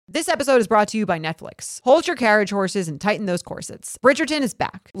This episode is brought to you by Netflix. Hold your carriage horses and tighten those corsets. Bridgerton is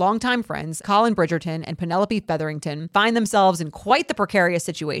back. Longtime friends Colin Bridgerton and Penelope Featherington find themselves in quite the precarious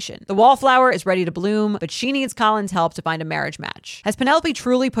situation. The wallflower is ready to bloom, but she needs Colin's help to find a marriage match. Has Penelope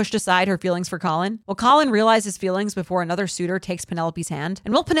truly pushed aside her feelings for Colin? Will Colin realize his feelings before another suitor takes Penelope's hand?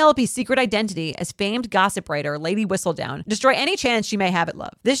 And will Penelope's secret identity as famed gossip writer Lady Whistledown destroy any chance she may have at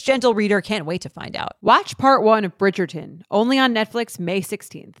love? This gentle reader can't wait to find out. Watch part 1 of Bridgerton, only on Netflix May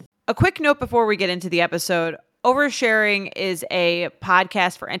 16th. A quick note before we get into the episode. Oversharing is a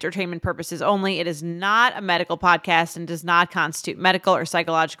podcast for entertainment purposes only. It is not a medical podcast and does not constitute medical or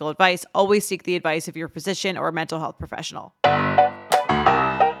psychological advice. Always seek the advice of your physician or mental health professional.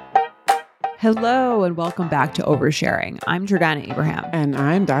 Hello and welcome back to Oversharing. I'm Jordana Abraham. And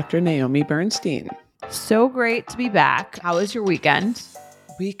I'm Dr. Naomi Bernstein. So great to be back. How was your weekend?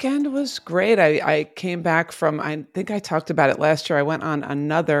 Weekend was great. I came back from, I think I talked about it last year. I went on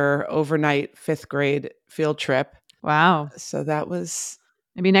another overnight 5th grade field trip. Wow. So that was...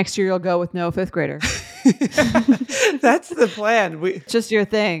 Maybe next year you'll go with no 5th grader. That's the plan. Just your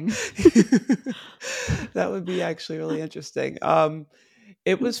thing. That would be actually really interesting.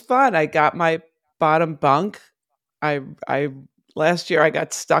 It was fun. I got my bottom bunk. Last year, I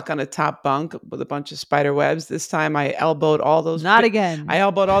got stuck on a top bunk with a bunch of spider webs. This time, I elbowed all those. Not again. I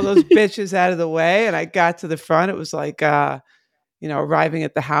elbowed all those bitches out of the way, and I got to the front. It was like, arriving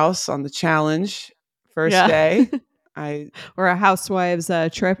at the house on the challenge first day. Or a housewife's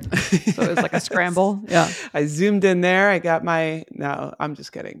trip. So it was like a scramble. Yeah. I zoomed in there. I got no, I'm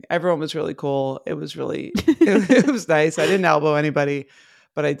just kidding. Everyone was really cool. It was really, it was nice. I didn't elbow anybody,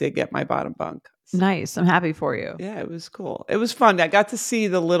 but I did get my bottom bunk. Nice. I'm happy for you. Yeah, it was cool. It was fun. I got to see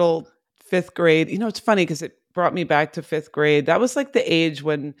the little 5th grade. You know, it's funny because it brought me back to 5th grade. That was like the age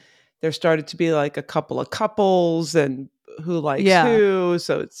when there started to be like a couple of couples and who likes who.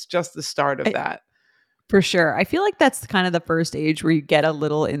 So it's just the start of that. For sure. I feel like that's kind of the first age where you get a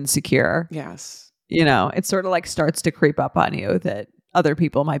little insecure. Yes. You know, it sort of like starts to creep up on you that other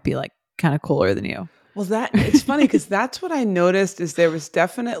people might be like kind of cooler than you. Well, it's funny because that's what I noticed is there was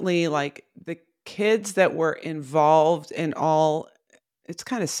definitely like the kids that were involved in all, it's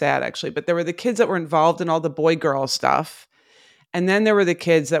kind of sad actually, but there were the kids that were involved in all the boy-girl stuff. And then there were the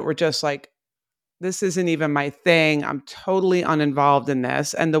kids that were just like, this isn't even my thing. I'm totally uninvolved in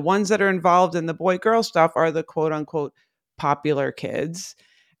this. And the ones that are involved in the boy-girl stuff are the quote unquote popular kids.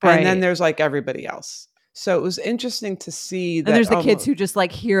 Right. And then there's like everybody else. So it was interesting to see that. And there's the kids who just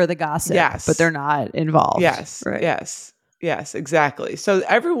like hear the gossip, but they're not involved. Yes. Right. Yes, exactly. So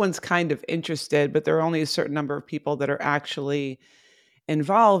everyone's kind of interested, but there are only a certain number of people that are actually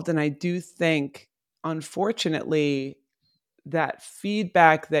involved. And I do think, unfortunately, that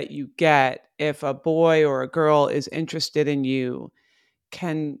feedback that you get if a boy or a girl is interested in you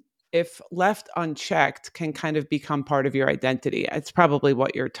can, if left unchecked, can kind of become part of your identity. It's probably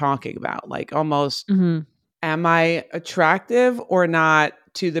what you're talking about. Like almost, am I attractive or not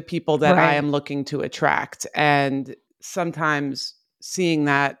to the people that I am looking to attract? And sometimes seeing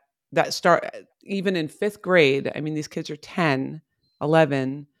that start even in 5th grade, I mean, these kids are 10,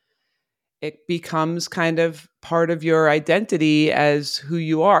 11, it becomes kind of part of your identity as who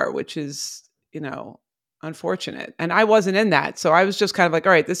you are, which is, unfortunate. And I wasn't in that. So I was just kind of like,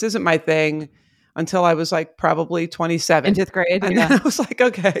 all right, this isn't my thing until I was like probably 27. In 5th grade. And then I was like,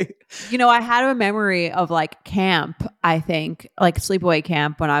 okay. I had a memory of like camp, I think, like sleepaway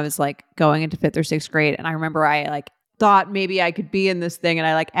camp when I was like going into 5th or 6th grade. And I remember I like thought maybe I could be in this thing. And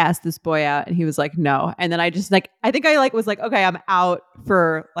I like asked this boy out and he was like, no. And then I just like, I think I like was like, okay, I'm out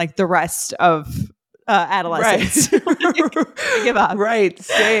for like the rest of adolescence. Right. I give up. Right.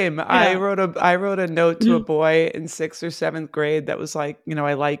 Same. Yeah. I wrote a note to a boy in 6th or 7th grade that was like,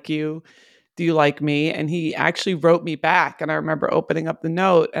 I like you. Do you like me? And he actually wrote me back. And I remember opening up the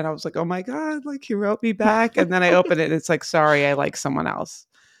note and I was like, oh my God, like he wrote me back. And then I opened it and it's like, sorry, I like someone else.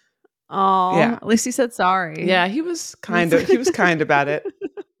 Oh, yeah. At least he said sorry. Yeah, he was kind about it.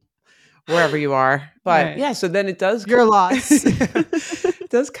 Wherever you are. But yeah, so then it does your loss. It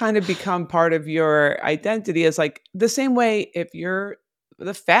does kind of become part of your identity as like the same way if you're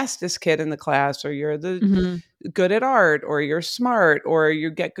the fastest kid in the class or you're the good at art or you're smart or you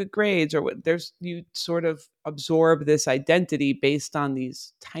get good grades or you sort of absorb this identity based on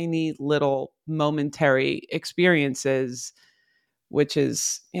these tiny little momentary experiences, which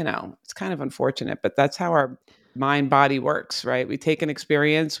is, it's kind of unfortunate, but that's how our mind body works, right? We take an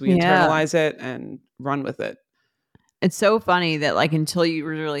experience, we internalize it and run with it. It's so funny that like until you were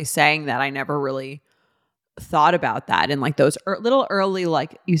really saying that, I never really thought about that. And like those little early,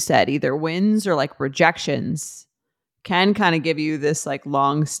 like you said, either wins or like rejections can kind of give you this like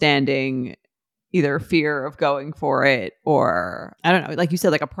long-standing either fear of going for it or I don't know, like you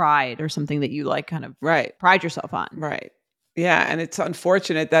said, like a pride or something that you like kind of Right. pride yourself on. Right. Yeah. And it's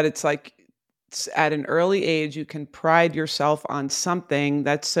unfortunate that it's like at an early age, you can pride yourself on something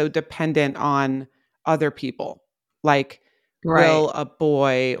that's so dependent on other people. Like, Right. will a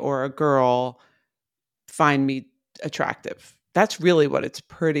boy or a girl find me attractive? That's really what it's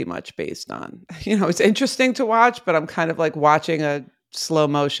pretty much based on. It's interesting to watch, but I'm kind of like watching a slow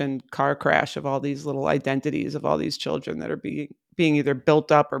motion car crash of all these little identities of all these children that are being either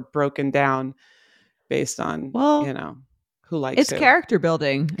built up or broken down based on, Well, who likes it's who. character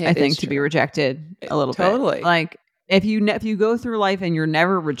building, I It is think, to be true. rejected a little bit. Totally. Like if you go through life and you're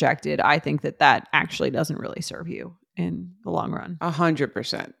never rejected, I think that actually doesn't really serve you in the long run.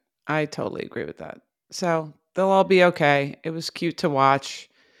 100%. I totally agree with that. So they'll all be okay. It was cute to watch.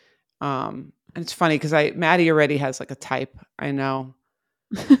 And it's funny because Maddie already has like a type. I know.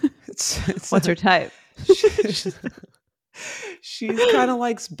 It's What's her type? She kind of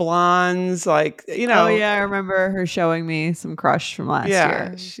likes blondes, like, Oh yeah, I remember her showing me some crush from last yeah,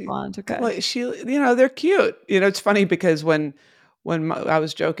 year. she Blonde, okay. like they're cute. It's funny because when I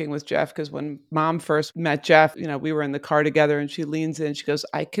was joking with Jeff because when mom first met Jeff, we were in the car together and she leans in, she goes,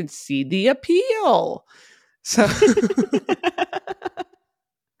 "I can see the appeal." So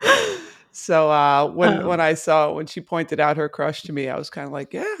when she pointed out her crush to me, I was kind of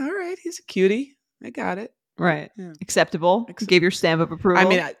like, "Yeah, all right, he's a cutie. I got it." Right. Yeah. Acceptable. Gave your stamp of approval. I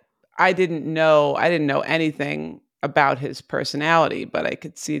mean, I didn't know anything about his personality, but I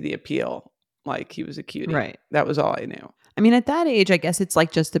could see the appeal. Like he was a cutie. Right. That was all I knew. I mean, at that age, I guess it's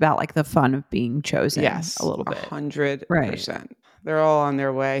like just about like the fun of being chosen. Yes, a little bit. 100%. Right. They're all on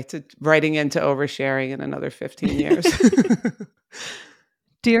their way to writing into oversharing in another 15 years.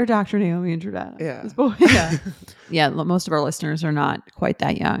 Dear Dr. Naomi and Jordana. Yeah. This boy. Yeah. Most of our listeners are not quite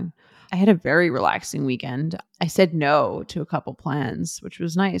that young. I had a very relaxing weekend. I said no to a couple plans, which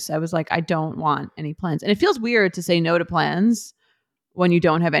was nice. I was like, I don't want any plans. And it feels weird to say no to plans when you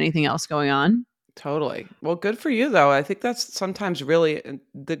don't have anything else going on. Totally. Well, good for you, though. I think that's sometimes really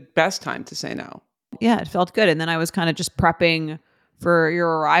the best time to say no. Yeah, it felt good. And then I was kind of just prepping for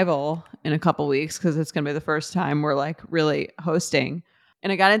your arrival in a couple weeks because it's going to be the first time we're like really hosting.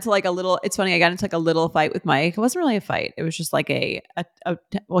 And I got into like it's funny, I got into like a little fight with Mike. It wasn't really a fight. It was just like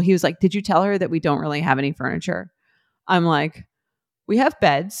well, he was like, "Did you tell her that we don't really have any furniture?" I'm like, "We have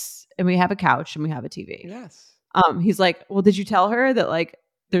beds and we have a couch and we have a TV." Yes. He's like, "Well, did you tell her that like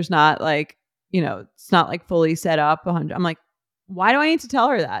there's not like, it's not like fully set up 100." I'm like, "Why do I need to tell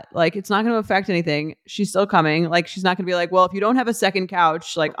her that? Like, it's not going to affect anything. She's still coming. Like, she's not going to be like, well, if you don't have a second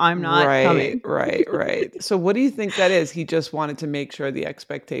couch, like, I'm not coming." Right. So what do you think that is? He just wanted to make sure the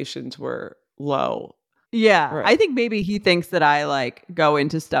expectations were low. Yeah. Right. I think maybe he thinks that I like go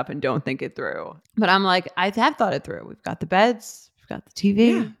into stuff and don't think it through. But I'm like, I have thought it through. We've got the beds. We've got the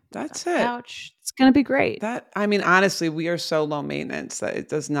TV. Yeah, that's it. Couch. It's going to be great. Honestly, we are so low maintenance that it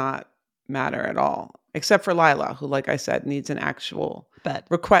does not matter at all. Except for Lila, who, like I said, needs an actual bed.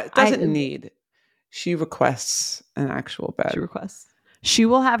 Request. She requests an actual bed. She requests. She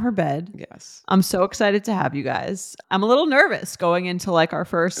will have her bed. Yes. I'm so excited to have you guys. I'm a little nervous going into like our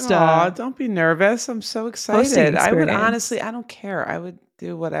first. Don't be nervous. I'm so excited. I would honestly, I don't care. I would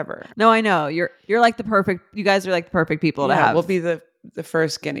do whatever. No, I know. You're like the perfect. You guys are like the perfect people to have. We'll be the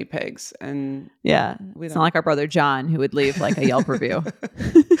first guinea pigs, and it's not like our brother John who would leave like a Yelp review.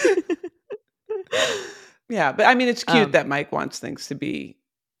 Yeah, but I mean, it's cute that Mike wants things to be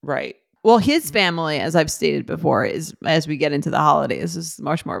right. Well, his family, as I've stated before, is as we get into the holidays, is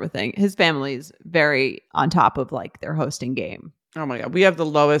much more of a thing. His family is very on top of like their hosting game. Oh my God. We have the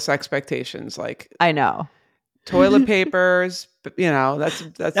lowest expectations. Like, I know. Toilet papers, that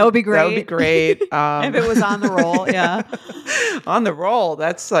would be great. That would be great. If it was on the roll, yeah. On the roll,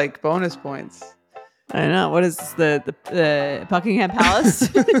 that's like bonus points. I know. What is this, the Buckingham Palace?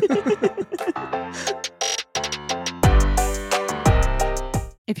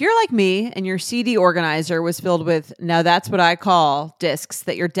 If you're like me and your CD organizer was filled with, now that's what I call discs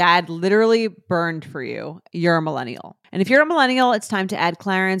that your dad literally burned for you, you're a millennial. And if you're a millennial, it's time to add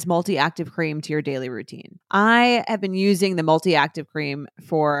Clarins Multi-Active Cream to your daily routine. I have been using the Multi-Active Cream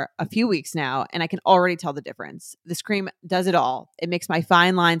for a few weeks now, and I can already tell the difference. This cream does it all. It makes my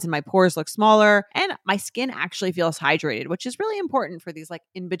fine lines and my pores look smaller, and my skin actually feels hydrated, which is really important for these like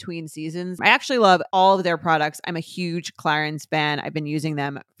in-between seasons. I actually love all of their products. I'm a huge Clarins fan. I've been using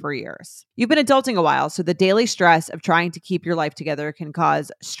them for years. You've been adulting a while, so the daily stress of trying to keep your life together can cause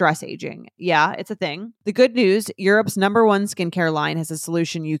stress aging. Yeah, it's a thing. The good news, Europe's #1 skincare line has a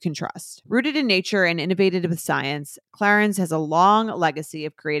solution you can trust. Rooted in nature and innovated with science, Clarins has a long legacy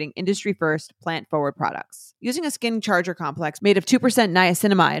of creating industry-first, plant-forward products. Using a skin charger complex made of 2%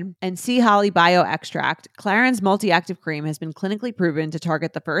 niacinamide and sea holly bioextract, Clarins multi-active cream has been clinically proven to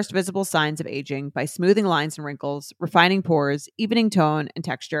target the first visible signs of aging by smoothing lines and wrinkles, refining pores, evening tone and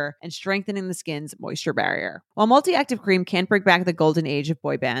texture, and strengthening the skin's moisture barrier. While multi-active cream can't bring back the golden age of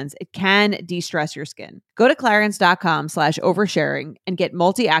boy bands, it can de-stress your skin. Go to clarins.com/oversharing and get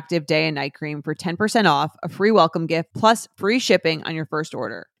multi-active day and night cream for 10% off, a free welcome gift, plus free shipping on your first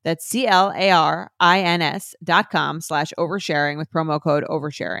order. That's clarins.com/oversharing with promo code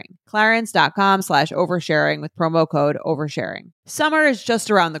oversharing. clarins.com/oversharing with promo code oversharing. Summer is just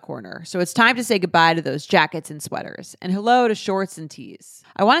around the corner, so it's time to say goodbye to those jackets and sweaters, and hello to shorts and tees.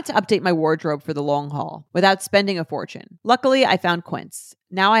 I wanted to update my wardrobe for the long haul without spending a fortune. Luckily, I found Quince.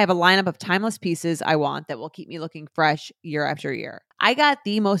 Now I have a lineup of timeless pieces I want that will keep me looking fresh year after year. I got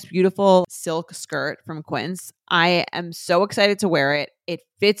the most beautiful silk skirt from Quince. I am so excited to wear it. It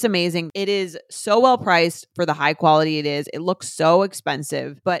fits amazing. It is so well priced for the high quality it is. It looks so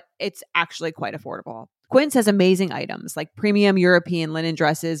expensive, but it's actually quite affordable. Quince has amazing items like premium European linen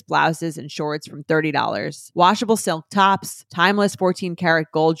dresses, blouses, and shorts from $30, washable silk tops, timeless 14-karat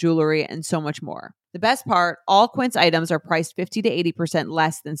gold jewelry, and so much more. The best part, all Quince items are priced 50 to 80%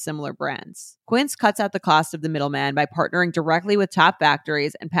 less than similar brands. Quince cuts out the cost of the middleman by partnering directly with top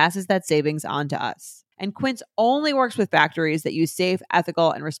factories and passes that savings on to us. And Quince only works with factories that use safe,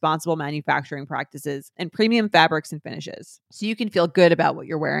 ethical, and responsible manufacturing practices and premium fabrics and finishes, so you can feel good about what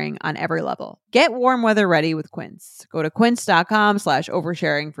you're wearing on every level. Get warm weather ready with Quince. Go to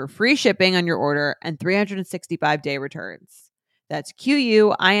quince.com/oversharing for free shipping on your order and 365-day returns. That's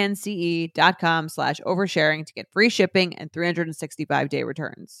QUINCE.com/oversharing to get free shipping and 365-day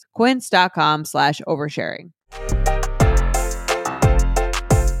returns. Quince.com/oversharing.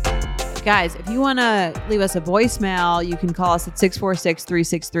 Guys, if you want to leave us a voicemail, you can call us at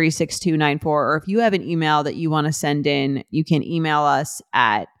 646-363-6294. Or if you have an email that you want to send in, you can email us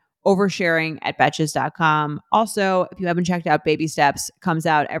at oversharing@betches.com. Also, if you haven't checked out Baby Steps, it comes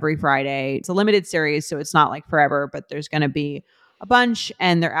out every Friday. It's a limited series, so it's not like forever, but there's going to be a bunch,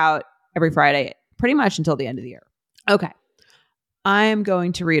 and they're out every Friday pretty much until the end of the year. Okay. I'm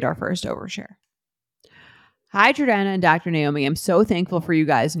going to read our first overshare. Hi, Jordana and Dr. Naomi. I'm so thankful for you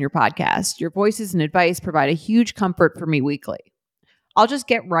guys and your podcast. Your voices and advice provide a huge comfort for me weekly. I'll just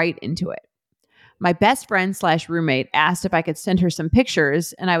get right into it. My best friend/roommate asked if I could send her some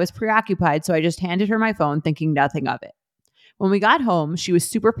pictures, and I was preoccupied, so I just handed her my phone thinking nothing of it. When we got home, she was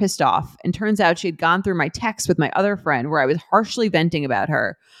super pissed off, and turns out she had gone through my text with my other friend where I was harshly venting about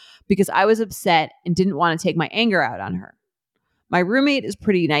her because I was upset and didn't want to take my anger out on her. My roommate is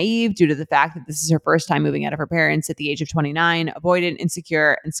pretty naive due to the fact that this is her first time moving out of her parents at the age of 29, avoidant,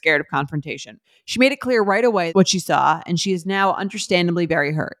 insecure, and scared of confrontation. She made it clear right away what she saw, and she is now understandably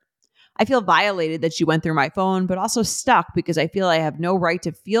very hurt. I feel violated that she went through my phone, but also stuck because I feel I have no right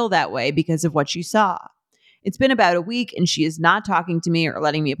to feel that way because of what she saw. It's been about a week, and she is not talking to me or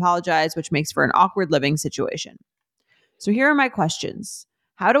letting me apologize, which makes for an awkward living situation. So here are my questions.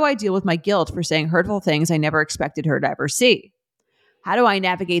 How do I deal with my guilt for saying hurtful things I never expected her to ever see? How do I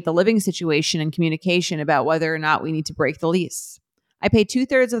navigate the living situation and communication about whether or not we need to break the lease? I pay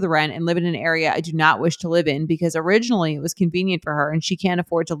 2/3 of the rent and live in an area I do not wish to live in because originally it was convenient for her and she can't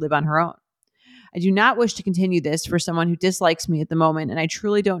afford to live on her own. I do not wish to continue this for someone who dislikes me at the moment, and I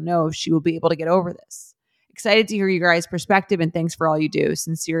truly don't know if she will be able to get over this. Excited to hear you guys' perspective, and thanks for all you do.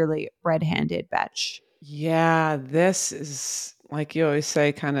 Sincerely, Red-Handed Betch. Yeah, this is, like you always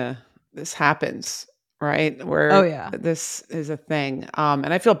say, kind of, this happens, right? Where Oh, yeah. this is a thing.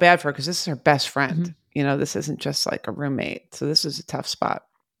 And I feel bad for her because this is her best friend. You know, this isn't just like a roommate. So this is a tough spot.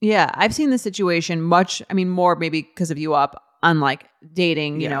 Yeah, I've seen this situation more maybe because of you up on like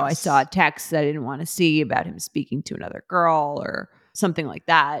dating. You know, I saw texts that I didn't want to see about him speaking to another girl or something like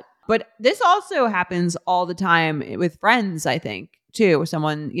that. But this also happens all the time with friends, I think, too.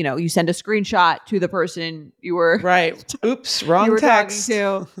 Someone, you know, you send a screenshot to the person you were right. Oops, wrong text.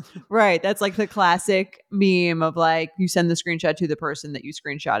 Talking to. Right. That's like the classic meme of like you send the screenshot to the person that you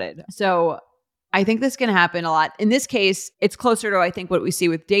screenshotted. So I think this can happen a lot. In this case, it's closer to, I think, what we see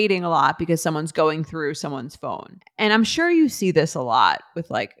with dating a lot because someone's going through someone's phone. And I'm sure you see this a lot with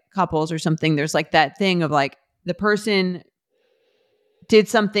like couples or something. There's like that thing of like the person did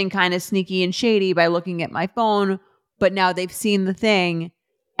something kind of sneaky and shady by looking at my phone, but now they've seen the thing,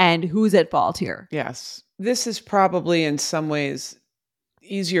 and who's at fault here? Yes. This is probably in some ways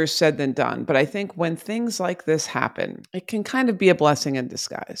easier said than done. But I think when things like this happen, it can kind of be a blessing in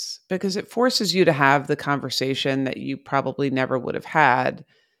disguise because it forces you to have the conversation that you probably never would have had,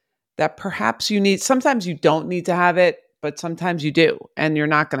 that perhaps you need. Sometimes you don't need to have it, but sometimes you do. And you're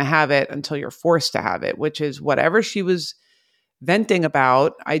not going to have it until you're forced to have it, which is whatever she was venting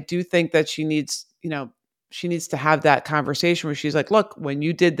about. I do think that she needs, she needs to have that conversation where she's like, look, when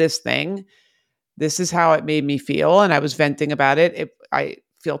you did this thing, this is how it made me feel. And I was venting about it. I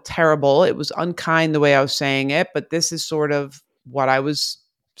feel terrible. It was unkind the way I was saying it, but this is sort of what I was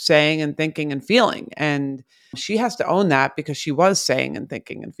saying and thinking and feeling. And she has to own that because she was saying and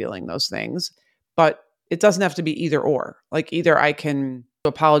thinking and feeling those things. But it doesn't have to be either or. Like either I can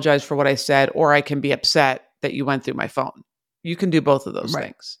apologize for what I said or I can be upset that you went through my phone. You can do both of those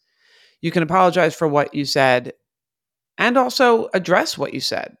things. You can apologize for what you said and also address what you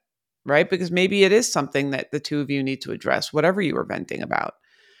said, right? Because maybe it is something that the two of you need to address, whatever you were venting about.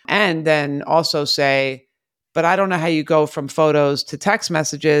 And then also say, but I don't know how you go from photos to text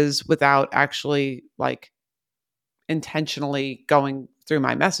messages without actually like intentionally going through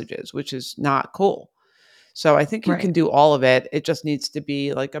my messages, which is not cool. So I think you can do all of it. It just needs to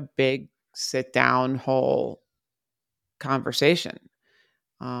be like a big sit down whole conversation.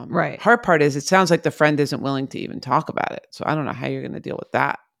 Hard part is it sounds like the friend isn't willing to even talk about it. So I don't know how you're going to deal with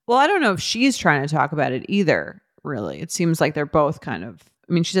that. Well, I don't know if she's trying to talk about it either, really. It seems like they're both kind of,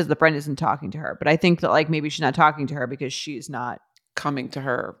 I mean, she says the friend isn't talking to her, but I think that like maybe she's not talking to her because she's not coming to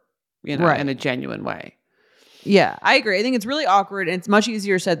her, in a genuine way. Yeah, I agree. I think it's really awkward and it's much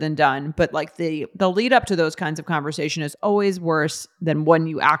easier said than done. But like the lead up to those kinds of conversation is always worse than when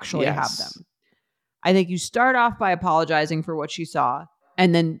you actually have them. I think you start off by apologizing for what she saw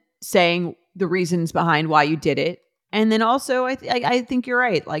and then saying the reasons behind why you did it. And then also, I think you're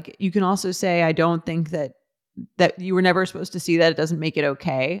right. Like you can also say, I don't think that you were never supposed to see that. It doesn't make it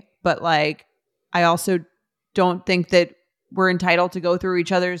okay. But like, I also don't think that we're entitled to go through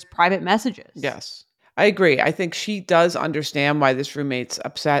each other's private messages. Yes. I agree. I think she does understand why this roommate's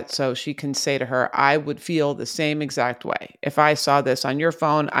upset. So she can say to her, I would feel the same exact way. If I saw this on your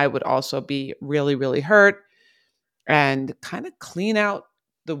phone, I would also be really, really hurt, and kind of clean out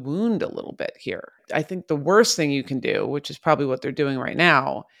the wound a little bit here. I think the worst thing you can do, which is probably what they're doing right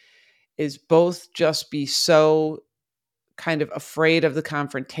now, is both just be so kind of afraid of the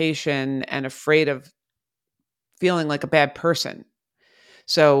confrontation and afraid of feeling like a bad person.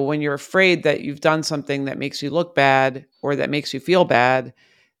 So when you're afraid that you've done something that makes you look bad or that makes you feel bad,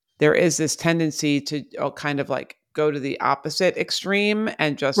 there is this tendency to kind of like go to the opposite extreme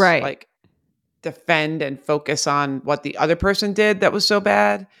and just like defend and focus on what the other person did that was so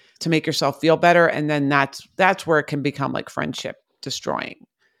bad to make yourself feel better. And then that's where it can become like friendship destroying.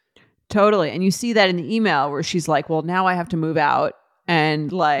 Totally. And you see that in the email where she's like, well, now I have to move out.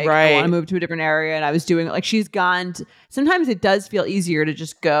 And like, I want to move to a different area. And I was doing it like she's gone. Sometimes it does feel easier to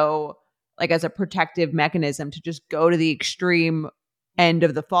just go like as a protective mechanism to just go to the extreme end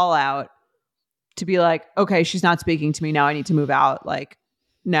of the fallout to be like, okay, she's not speaking to me. Now I need to move out. Like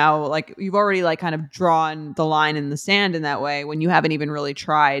now, like you've already like kind of drawn the line in the sand in that way when you haven't even really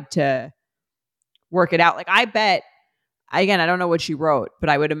tried to work it out. Like I bet, again, I don't know what she wrote, but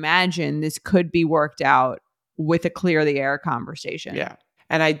I would imagine this could be worked out with a clear the air conversation. Yeah.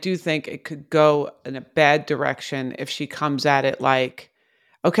 And I do think it could go in a bad direction if she comes at it like,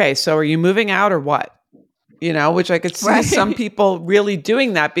 okay, so are you moving out or what? Which I could see some people really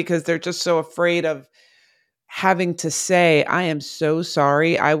doing that because they're just so afraid of having to say, I am so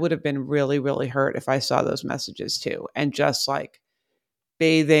sorry. I would have been really, really hurt if I saw those messages too. And just like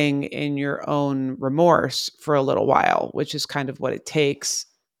bathing in your own remorse for a little while, which is kind of what it takes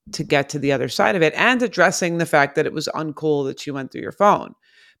to get to the other side of it, and addressing the fact that it was uncool that she went through your phone.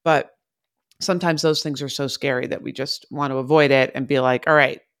 But sometimes those things are so scary that we just want to avoid it and be like, all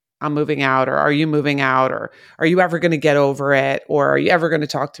right, I'm moving out, or are you moving out, or are you ever going to get over it, or are you ever going to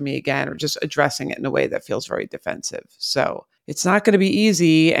talk to me again, or just addressing it in a way that feels very defensive. So it's not going to be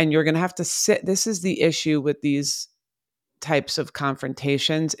easy, and you're going to have to sit. This is the issue with these types of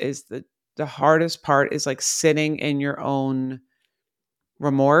confrontations, is the hardest part is like sitting in your own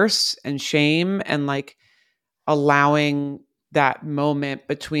remorse and shame and like allowing that moment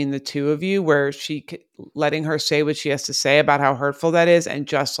between the two of you where letting her say what she has to say about how hurtful that is and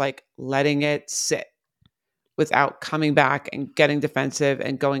just like letting it sit without coming back and getting defensive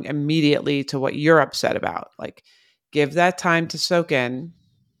and going immediately to what you're upset about. Like give that time to soak in.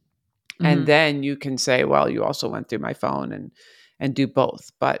 And then you can say, well, you also went through my phone and do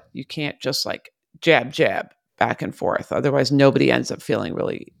both, but you can't just like jab back and forth. Otherwise nobody ends up feeling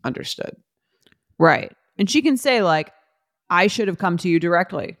really understood. Right. And she can say like, I should have come to you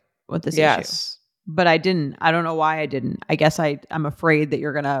directly with this issue. Yes. But I didn't. I don't know why I didn't. I guess I'm afraid that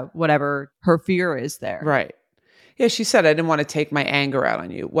you're going to, whatever her fear is there. Right. Yeah, she said, I didn't want to take my anger out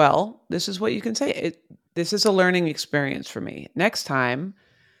on you. Well, this is what you can say. This is a learning experience for me. Next time,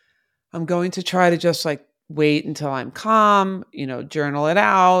 I'm going to try to just like wait until I'm calm, journal it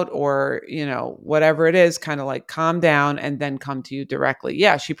out or, whatever it is, kind of like calm down and then come to you directly.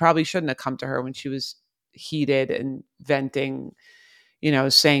 Yeah, she probably shouldn't have come to her when she was heated and venting,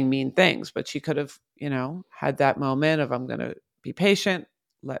 saying mean things, but she could have, had that moment of I'm going to be patient,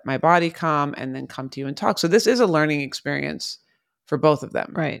 let my body calm, and then come to you and talk. So this is a learning experience for both of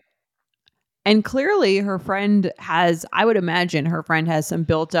them. Right. And clearly her friend I would imagine her friend has some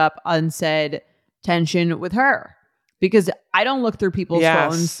built up unsaid tension with her, because I don't look through people's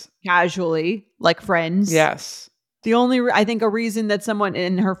phones casually like friends. Yes. The only, I think a reason that someone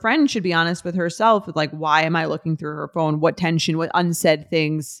and her friend should be honest with herself with like, why am I looking through her phone? What tension, what unsaid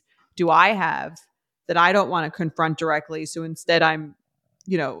things do I have that I don't want to confront directly? So instead I'm,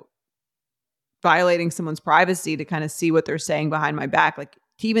 violating someone's privacy to kind of see what they're saying behind my back. Like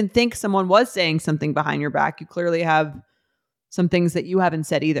to even think someone was saying something behind your back, you clearly have some things that you haven't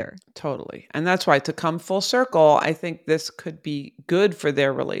said either. Totally. And that's why, to come full circle, I think this could be good for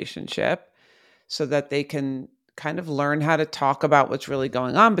their relationship so that they can kind of learn how to talk about what's really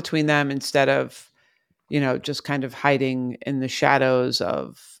going on between them instead of, just kind of hiding in the shadows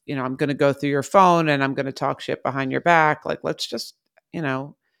of, I'm going to go through your phone and I'm going to talk shit behind your back. Like, let's just,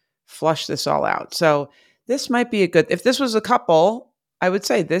 flush this all out. So this might be if this was a couple, I would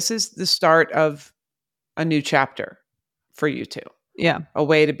say this is the start of a new chapter for you two. Yeah. A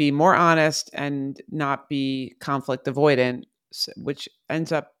way to be more honest and not be conflict avoidant, which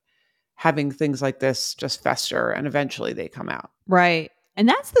ends up having things like this just fester and eventually they come out. Right. And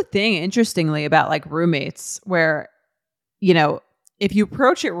that's the thing, interestingly, about like roommates, where, if you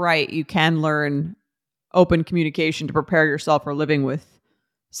approach it right, you can learn open communication to prepare yourself for living with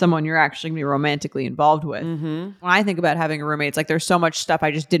someone you're actually going to be romantically involved with. Mm-hmm. When I think about having a roommate, it's like there's so much stuff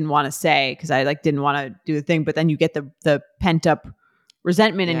I just didn't want to say because I like didn't want to do the thing. But then you get the pent up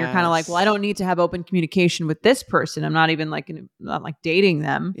resentment and you're kind of like, well, I don't need to have open communication with this person. I'm not even not like dating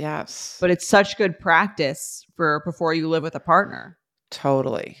them. Yes. But it's such good practice for before you live with a partner.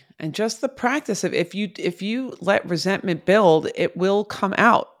 Totally. And just the practice of if you let resentment build, it will come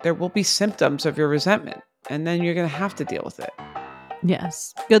out. There will be symptoms of your resentment, and then you're going to have to deal with it.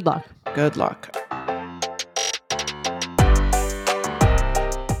 Yes. Good luck. Good luck.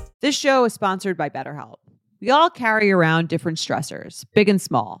 This show is sponsored by BetterHelp. We all carry around different stressors, big and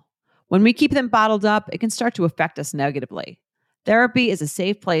small. When we keep them bottled up, it can start to affect us negatively. Therapy is a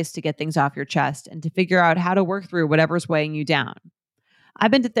safe place to get things off your chest and to figure out how to work through whatever's weighing you down. I've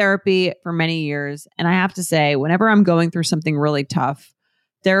been to therapy for many years, and I have to say, whenever I'm going through something really tough,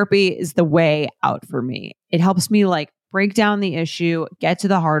 therapy is the way out for me. It helps me break down the issue, get to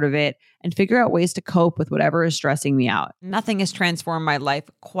the heart of it, and figure out ways to cope with whatever is stressing me out. Nothing has transformed my life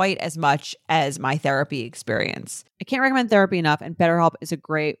quite as much as my therapy experience. I can't recommend therapy enough, and BetterHelp is a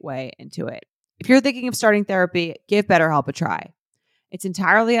great way into it. If you're thinking of starting therapy, give BetterHelp a try. It's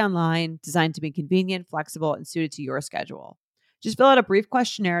entirely online, designed to be convenient, flexible, and suited to your schedule. Just fill out a brief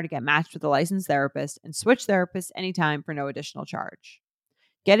questionnaire to get matched with a licensed therapist and switch therapists anytime for no additional charge.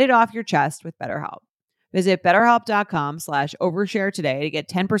 Get it off your chest with BetterHelp. Visit BetterHelp.com/overshare today to get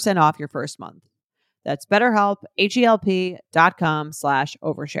 10% off your first month. That's BetterHelp,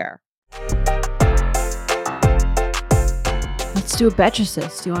 HELP.com/overshare. Let's do a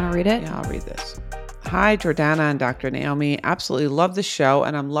Betchasis. Do you want to read it? Yeah, I'll read this. Hi, Jordana and Dr. Naomi. Absolutely love the show,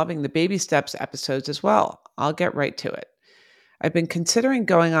 and I'm loving the baby steps episodes as well. I'll get right to it. I've been considering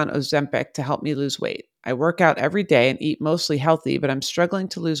going on Ozempic to help me lose weight. I work out every day and eat mostly healthy, but I'm struggling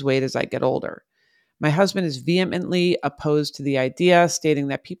to lose weight as I get older. My husband is vehemently opposed to the idea, stating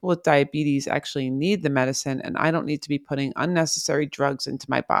that people with diabetes actually need the medicine and I don't need to be putting unnecessary drugs into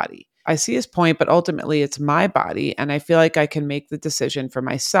my body. I see his point, but ultimately it's my body and I feel like I can make the decision for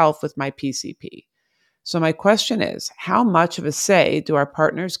myself with my PCP. So my question is, how much of a say do our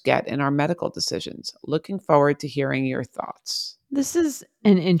partners get in our medical decisions? Looking forward to hearing your thoughts. This is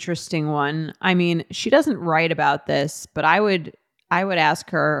an interesting one. I mean, she doesn't write about this, but I would ask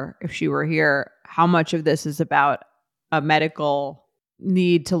her if she were here, how much of this is about a medical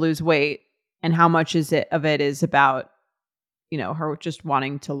need to lose weight and how much of it is about, her just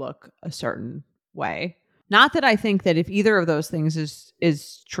wanting to look a certain way. Not that I think that if either of those things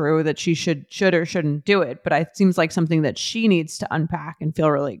is true, that she should or shouldn't do it, but it seems like something that she needs to unpack and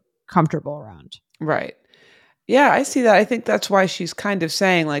feel really comfortable around. Right. Yeah, I see that. I think that's why she's kind of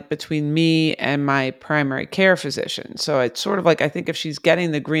saying like between me and my primary care physician. So it's sort of like I think if she's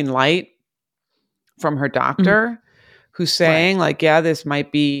getting the green light from her Mhm. doctor who's Right. saying like, yeah, this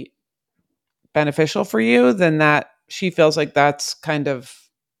might be beneficial for you, then that she feels like that's kind of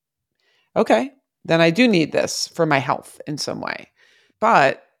okay. Then I do need this for my health in some way.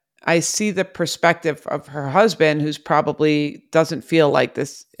 But I see the perspective of her husband who's probably doesn't feel like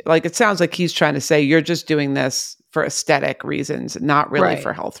this. Like it sounds like he's trying to say you're just doing this for aesthetic reasons, not really Right.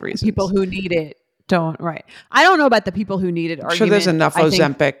 for health And people reasons. who need it don't. Right. I don't know about the people who need it I'm sure there's argument. enough I think,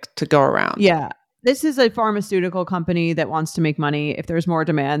 Ozempic to go around. yeah, this is a pharmaceutical company that wants to make money. If there's more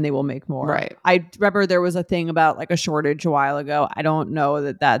demand, they will make more. Right. I remember there was a thing about like a shortage a while ago. I don't know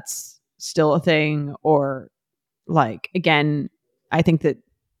that that's still a thing, or like, again, I think that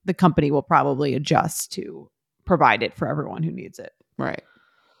the company will probably adjust to provide it for everyone who needs it. Right.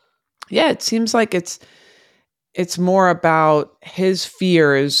 Yeah, it seems like it's more about his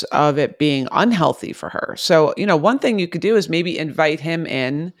fears of it being unhealthy for her. So, one thing you could do is maybe invite him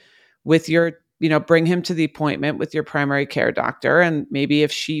in with your, bring him to the appointment with your primary care doctor. And maybe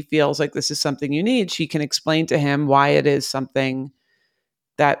if she feels like this is something you need, she can explain to him why it is something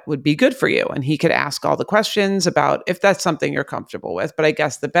that would be good for you. And he could ask all the questions about if that's something you're comfortable with. But I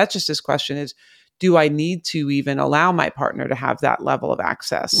guess the Betches's question is, do I need to even allow my partner to have that level of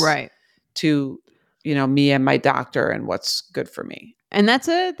access Right. to, me and my doctor and what's good for me? And that's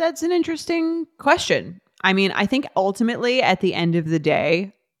an interesting question. I mean, I think ultimately at the end of the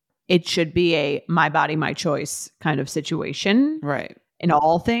day, it should be a my body, my choice kind of situation Right. in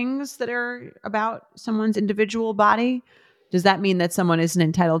all things that are about someone's individual body. Does that mean that someone isn't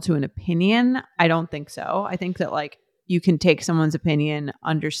entitled to an opinion? I don't think so. I think that like you can take someone's opinion,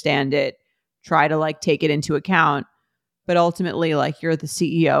 understand it, try to like take it into account, but ultimately like you're the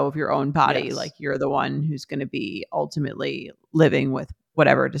CEO of your own body. Yes. Like you're the one who's going to be ultimately living with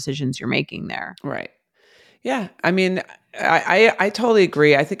whatever decisions you're making there. Right. Yeah. I mean, I totally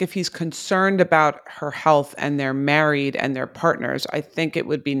agree. I think if he's concerned about her health and they're married and they're partners, I think it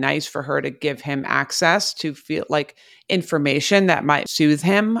would be nice for her to give him access to feel like information that might soothe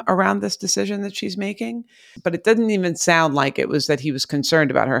him around this decision that she's making. But it didn't even sound like it was that he was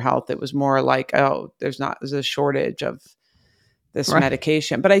concerned about her health. It was more like, oh, there's a shortage of this Right.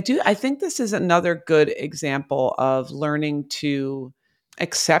 medication. But I think this is another good example of learning to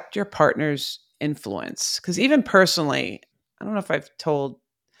accept your partner's influence. Because even personally, I don't know if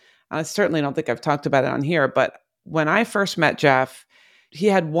I certainly don't think I've talked about it on here, but when I first met Jeff, he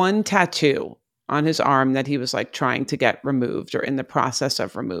had one tattoo on his arm that he was like trying to get removed or in the process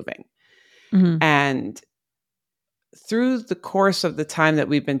of removing. Mhm. And through the course of the time that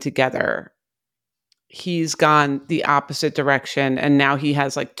we've been together, he's gone the opposite direction. And now he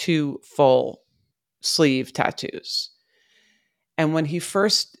has like two full sleeve tattoos. And when he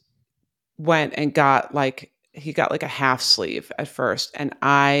first went and he got like a half sleeve at first, and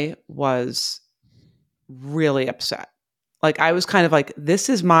I was really upset. Like I was kind of like, this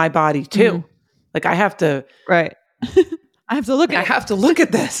is my body too. Mhm. Like I have to Right. I have to look I at it. have to look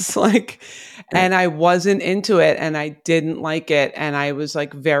at this. Like, and I wasn't into it and I didn't like it. And I was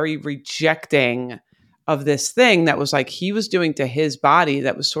like very rejecting of this thing that was like he was doing to his body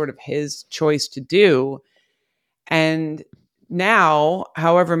that was sort of his choice to do. And now,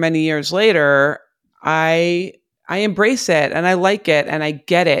 however many years later, I embrace it and I like it and I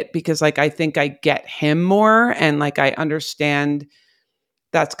get it because like I think I get him more and like I understand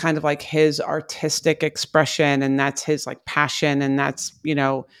that's kind of like his artistic expression and that's his like passion and that's,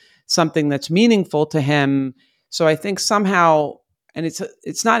 something that's meaningful to him. So I think somehow and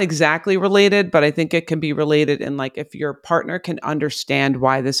it's not exactly related, but I think it can be related in like if your partner can understand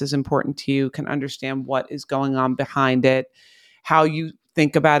why this is important to you, can understand what is going on behind it, how you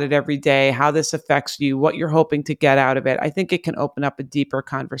think about it every day, how this affects you, what you're hoping to get out of it. I think it can open up a deeper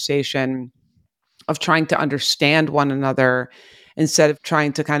conversation of trying to understand one another instead of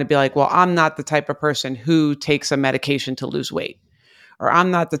trying to kind of be like, well, I'm not the type of person who takes a medication to lose weight, or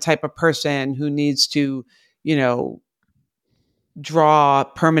I'm not the type of person who needs to, you know, draw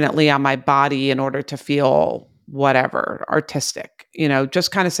permanently on my body in order to feel whatever artistic,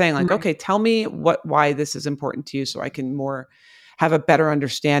 just kind of saying like, Right. okay, tell me why this is important to you so I can more have a better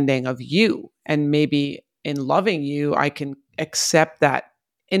understanding of you. And maybe in loving you, I can accept that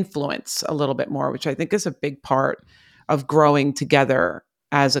influence a little bit more, which I think is a big part of growing together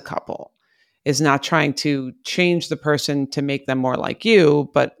as a couple is not trying to change the person to make them more like you,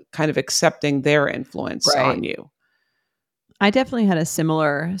 but kind of accepting their influence Right. on you. I definitely had a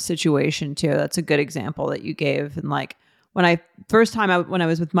similar situation too. That's a good example that you gave. And like when I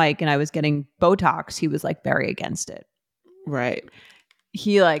was with Mike and I was getting Botox, he was like very against it. Right.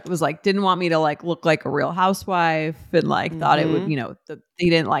 He like was like didn't want me to like look like a real housewife and like thought it would, he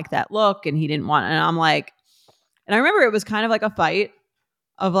didn't like that look and he didn't want, and I'm like, and I remember it was kind of like a fight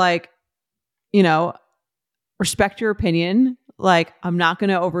of like, respect your opinion. Like, I'm not going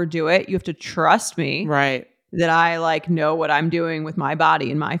to overdo it. You have to trust me. Right. That I like know what I'm doing with my body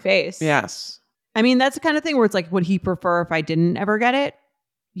and my face. Yes. I mean, that's the kind of thing where it's like, would he prefer if I didn't ever get it?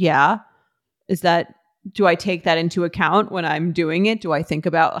 Yeah. Do I take that into account when I'm doing it? Do I think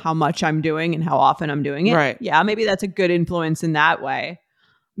about how much I'm doing and how often I'm doing it? Right. Yeah, maybe that's a good influence in that way.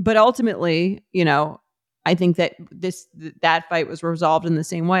 But ultimately, I think that that fight was resolved in the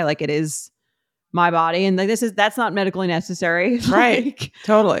same way. Like, it is my body, and like that's not medically necessary. Right. Like,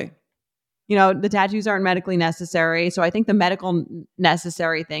 totally. The tattoos aren't medically necessary. So I think the medical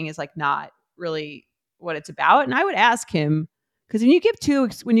necessary thing is like not really what it's about. And I would ask him, because when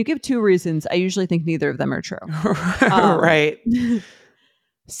you give two reasons, I usually think neither of them are true. Right.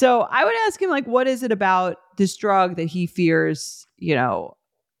 So I would ask him, like, what is it about this drug that he fears?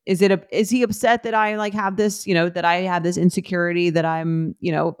 Is he upset that I like have this, that I have this insecurity that I'm,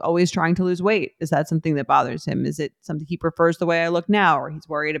 always trying to lose weight? Is that something that bothers him? Is it something he prefers the way I look now, or he's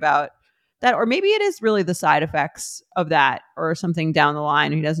worried about that? Or maybe it is really the side effects of that or something down the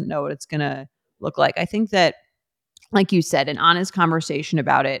line. He doesn't know what it's going to look like. I think that, like you said, an honest conversation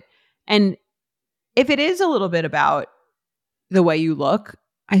about it. And if it is a little bit about the way you look,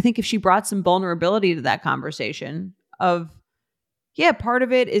 I think if she brought some vulnerability to that conversation of, yeah, part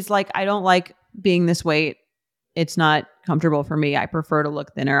of it is like, I don't like being this weight. It's not comfortable for me. I prefer to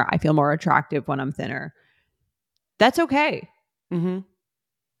look thinner. I feel more attractive when I'm thinner. That's okay. Mm-hmm.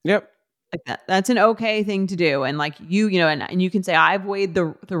 Yep. Like that's an okay thing to do. And like and you can say, I've weighed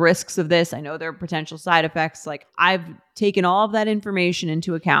the risks of this. I know there are potential side effects. Like, I've taken all of that information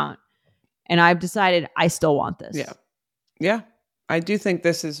into account and I've decided I still want this. Yeah. Yeah. I do think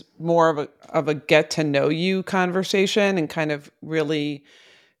this is more of a get to know you conversation, and kind of really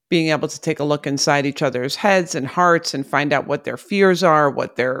being able to take a look inside each other's heads and hearts and find out what their fears are,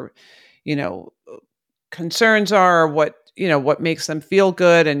 what their, concerns are, what makes them feel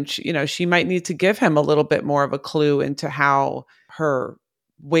good. And, she might need to give him a little bit more of a clue into how her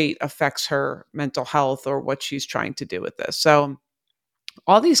weight affects her mental health or what she's trying to do with this. So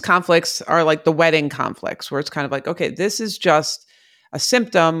all these conflicts are like the wedding conflicts, where it's kind of like, okay, this is just a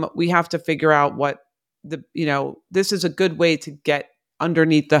symptom. We have to figure out what this is a good way to get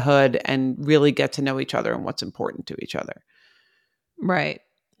underneath the hood and really get to know each other and what's important to each other. Right.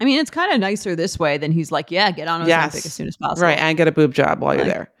 I mean, it's kind of nicer this way than he's like, yeah, get on Ozempic as soon as possible. Right. And get a boob job while you're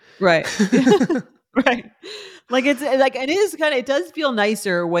there. Right. Right. Like, it's like, it does feel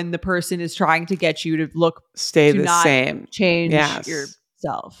nicer when the person is trying to get you to stay the same, change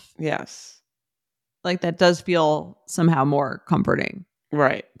yourself. Yes. Like, that does feel somehow more comforting.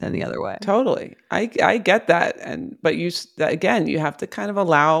 Right. Than the other way. Totally. I get that. But you have to kind of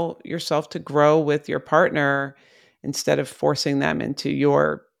allow yourself to grow with your partner instead of forcing them into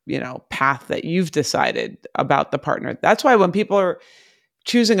your, path that you've decided about the partner. That's why when people are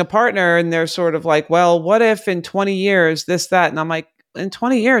choosing a partner and they're sort of like, well, what if in 20 years, this, that, and I'm like, in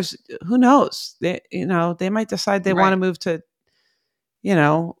 20 years, who knows? They might decide they want to move to,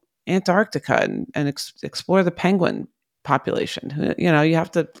 Antarctica and explore the penguin population. You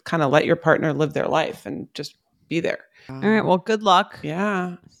have to kind of let your partner live their life and just be there. All right. Well, good luck.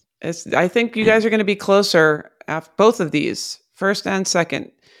 Yeah. I think you guys are going to be closer after both of these, first and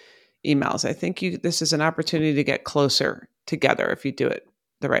second emails. I think this is an opportunity to get closer together if you do it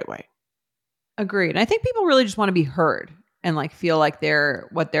the right way. Agreed. I think people really just want to be heard and like feel like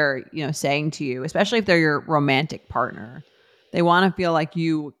what they're saying to you, especially if they're your romantic partner. They want to feel like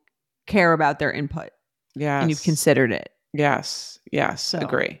you care about their input. Yes. And you've considered it. Yes. So,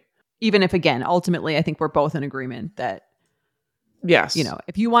 agree. Even if, again, ultimately, I think we're both in agreement that, yes,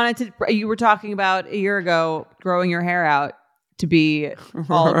 if you you were talking about a year ago, growing your hair out to be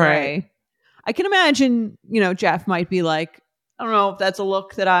all gray. Right. I can imagine, Jeff might be like, I don't know if that's a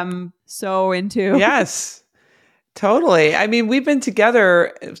look that I'm so into. Yes, totally. I mean, we've been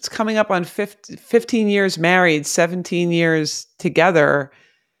together. It's coming up on 15 years married, 17 years together.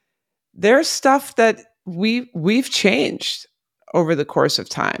 There's stuff that we've changed over the course of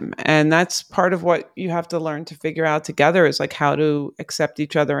time. And that's part of what you have to learn to figure out together, is like how to accept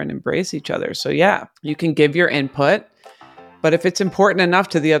each other and embrace each other. So yeah, you can give your input, but if it's important enough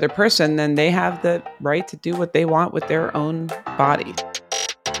to the other person, then they have the right to do what they want with their own body.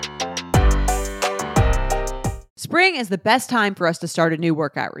 Spring is the best time for us to start a new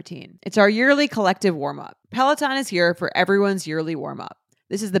workout routine. It's our yearly collective warm-up. Peloton is here for everyone's yearly warm-up.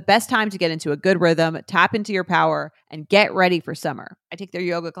 This is the best time to get into a good rhythm, tap into your power, and get ready for summer. I take their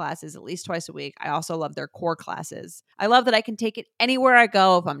yoga classes at least twice a week. I also love their core classes. I love that I can take it anywhere I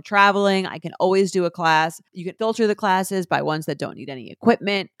go. If I'm traveling, I can always do a class. You can filter the classes by ones that don't need any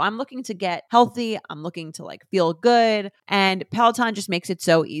equipment. I'm looking to get healthy. I'm looking to feel good. And Peloton just makes it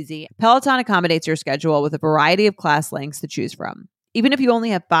so easy. Peloton accommodates your schedule with a variety of class lengths to choose from. Even if you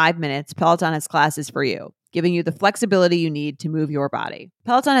only have 5 minutes, Peloton has classes for you, giving you the flexibility you need to move your body.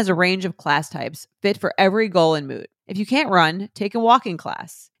 Peloton has a range of class types fit for every goal and mood. If you can't run, take a walking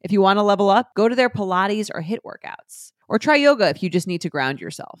class. If you want to level up, go to their Pilates or HIIT workouts. Or try yoga if you just need to ground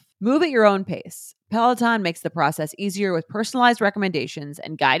yourself. Move at your own pace. Peloton makes the process easier with personalized recommendations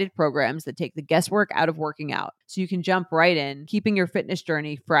and guided programs that take the guesswork out of working out, so you can jump right in, keeping your fitness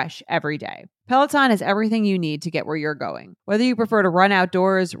journey fresh every day. Peloton has everything you need to get where you're going. Whether you prefer to run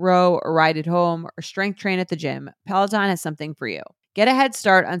outdoors, row, or ride at home, or strength train at the gym, Peloton has something for you. Get a head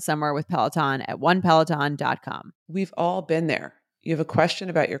start on summer with Peloton at onepeloton.com. We've all been there. You have a question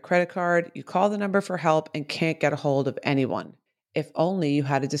about your credit card, you call the number for help and can't get a hold of anyone. If only you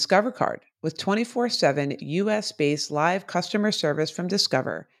had a Discover card. With 24/7 US-based live customer service from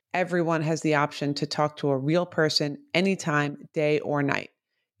Discover, everyone has the option to talk to a real person anytime, day or night.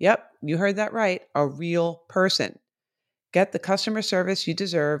 Yep, you heard that right, a real person. Get the customer service you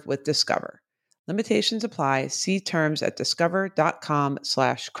deserve with Discover. Limitations apply. See terms at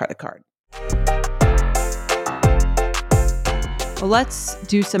discover.com/creditcard. Well, let's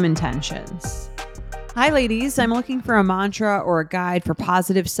do some intentions. Hi, ladies. I'm looking for a mantra or a guide for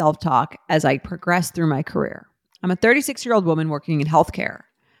positive self-talk as I progress through my career. I'm a 36-year-old woman working in healthcare.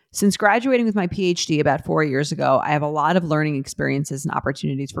 Since graduating with my PhD about 4 years ago, I have a lot of learning experiences and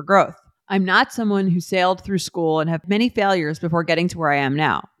opportunities for growth. I'm not someone who sailed through school and have many failures before getting to where I am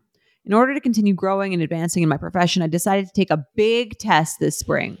now. In order to continue growing and advancing in my profession, I decided to take a big test this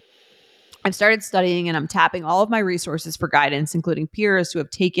spring. I've started studying and I'm tapping all of my resources for guidance, including peers who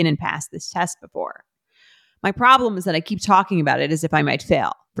have taken and passed this test before. My problem is that I keep talking about it as if I might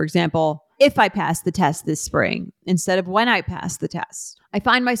fail. For example, if I pass the test this spring, instead of when I pass the test. I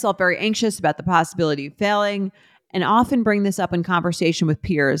find myself very anxious about the possibility of failing and often bring this up in conversation with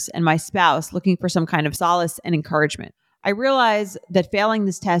peers and my spouse looking for some kind of solace and encouragement. I realize that failing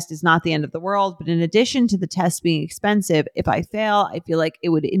this test is not the end of the world, but in addition to the test being expensive, if I fail, I feel like it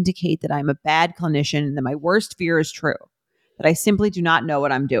would indicate that I'm a bad clinician and that my worst fear is true, that I simply do not know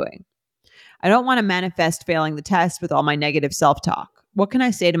what I'm doing. I don't want to manifest failing the test with all my negative self-talk. What can I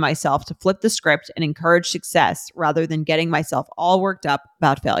say to myself to flip the script and encourage success rather than getting myself all worked up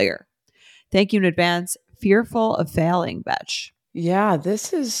about failure? Thank you in advance. Fearful of failing, Betch. Yeah,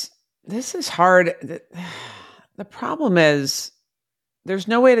 this is hard. The problem is there's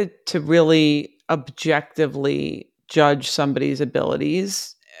no way to really objectively judge somebody's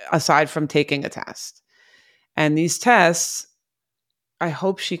abilities aside from taking a test. And these tests, I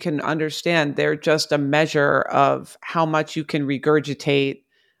hope she can understand, they're just a measure of how much you can regurgitate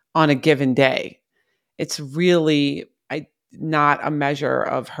on a given day. It's really not a measure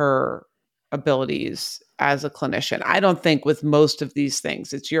of her abilities as a clinician. I don't think with most of these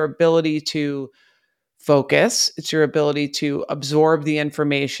things, it's your ability to focus, it's your ability to absorb the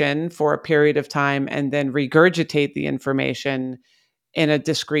information for a period of time and then regurgitate the information in a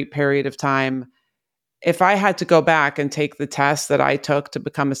discrete period of time. If I had to go back and take the test that I took to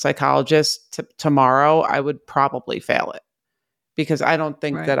become a psychologist tomorrow, I would probably fail it because I don't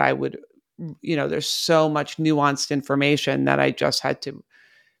think that I would, there's so much nuanced information that I just had to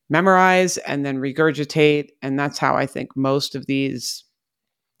memorize and then regurgitate. And that's how I think most of these,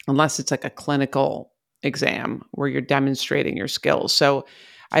 unless it's like a clinical exam where you're demonstrating your skills. So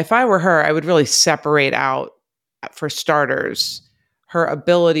if I were her, I would really separate out, for starters, her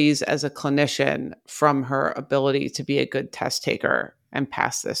abilities as a clinician from her ability to be a good test taker and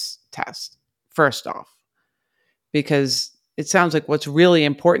pass this test, first off. Because it sounds like what's really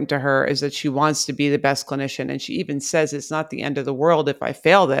important to her is that she wants to be the best clinician. And she even says it's not the end of the world if I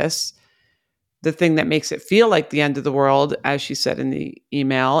fail this. The thing that makes it feel like the end of the world, as she said in the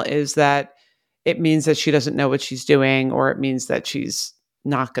email, is that it means that she doesn't know what she's doing, or it means that she's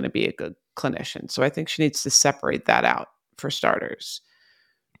not going to be a good clinician. So I think she needs to separate that out for starters.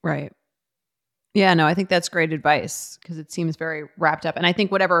 Right. Yeah, no, I think that's great advice because it seems very wrapped up. And I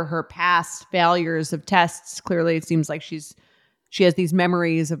think whatever her past failures of tests, clearly it seems like she has these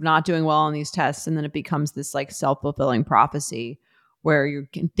memories of not doing well on these tests. And then it becomes this self-fulfilling prophecy where you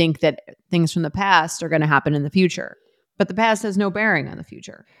can think that things from the past are going to happen in the future. But the past has no bearing on the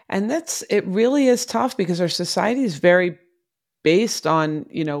future. And it really is tough because our society is very based on,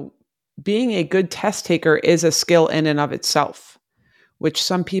 being a good test taker is a skill in and of itself, which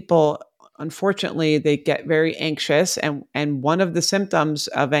some people, unfortunately, they get very anxious. And one of the symptoms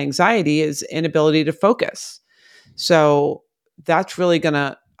of anxiety is inability to focus. So that's really going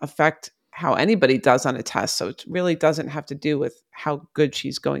to affect how anybody does on a test. So it really doesn't have to do with how good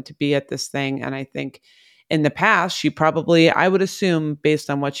she's going to be at this thing. And I think in the past, she probably, I would assume, based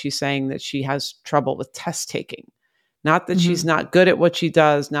on what she's saying, that she has trouble with test taking. Not that she's not good at what she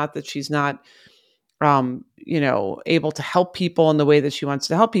does, not that she's not, able to help people in the way that she wants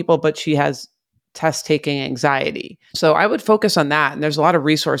to help people, but she has test taking anxiety. So I would focus on that. And there's a lot of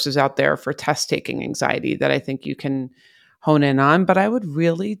resources out there for test taking anxiety that I think you can hone in on. But I would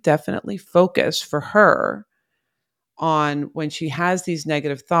really definitely focus for her on when she has these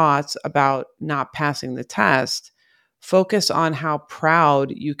negative thoughts about not passing the test, focus on how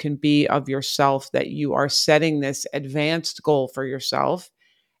proud you can be of yourself that you are setting this advanced goal for yourself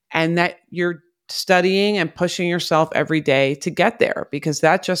and that you're studying and pushing yourself every day to get there, because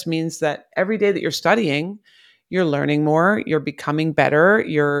that just means that every day that you're studying, you're learning more, you're becoming better,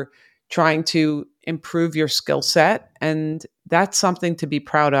 you're trying to improve your skill set. And that's something to be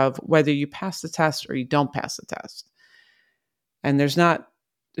proud of, whether you pass the test or you don't pass the test. And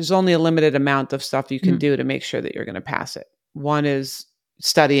there's only a limited amount of stuff you can do to make sure that you're going to pass it. One is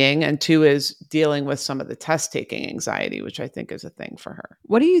studying, and two is dealing with some of the test taking anxiety, which I think is a thing for her.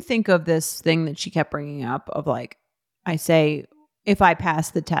 What do you think of this thing that she kept bringing up of like, I say, if I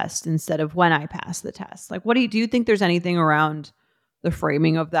pass the test instead of when I pass the test? Like, what do you think there's anything around the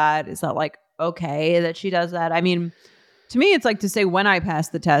framing of that? Is that like, okay that she does that? I mean, to me, it's like to say when I pass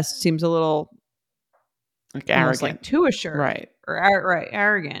the test seems a little like almost arrogant, like too assured, right? Or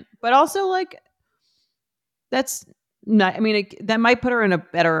arrogant, but also like that's not. I mean, that might put her in a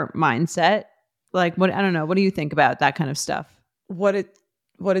better mindset. Like, what, I don't know. What do you think about that kind of stuff? What it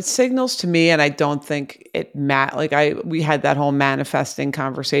signals to me, and I don't think it we had that whole manifesting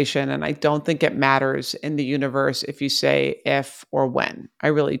conversation, and I don't think it matters in the universe if you say if or when. I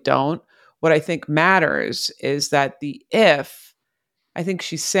really don't. What I think matters is that I think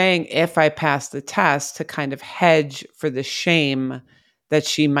she's saying if I pass the test to kind of hedge for the shame that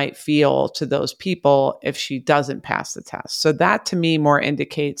she might feel to those people if she doesn't pass the test. So that to me more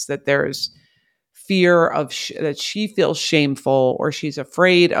indicates that there's fear of that she feels shameful, or she's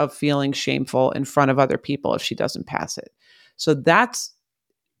afraid of feeling shameful in front of other people if she doesn't pass it. So that's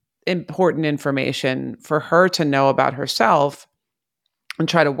important information for her to know about herself and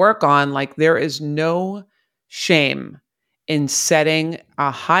try to work on. Like, there is no shame in setting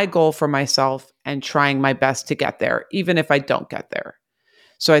a high goal for myself and trying my best to get there, even if I don't get there.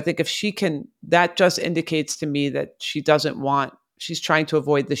 So I think if she can, that just indicates to me that she's trying to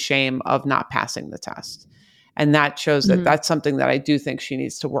avoid the shame of not passing the test. And that shows that that's something that I do think she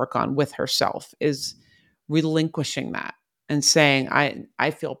needs to work on with herself, is relinquishing that and saying,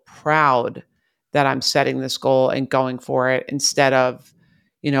 I feel proud that I'm setting this goal and going for it, instead of,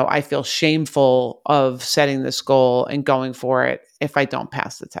 I feel shameful of setting this goal and going for it if I don't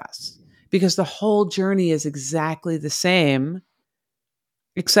pass the test. Because the whole journey is exactly the same,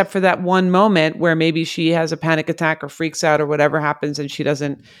 except for that one moment where maybe she has a panic attack or freaks out or whatever happens, and she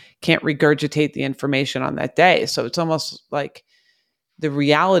can't regurgitate the information on that day. So it's almost like the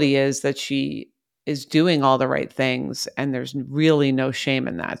reality is that she is doing all the right things, and there's really no shame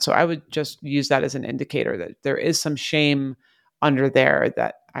in that. So I would just use that as an indicator that there is some shame under there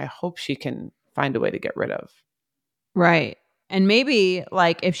that I hope she can find a way to get rid of. Right. And maybe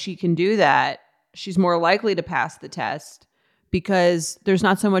like if she can do that, she's more likely to pass the test because there's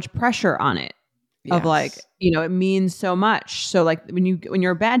not so much pressure on it. Of like, Yes. it means so much. So like when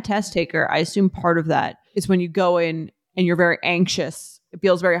you're a bad test taker, I assume part of that is when you go in and you're very anxious. It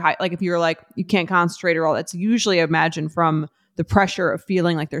feels very high. Like if you're like, you can't concentrate or all, that's usually imagined from the pressure of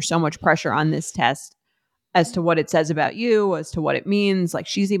feeling like there's so much pressure on this test as to what it says about you, as to what it means. Like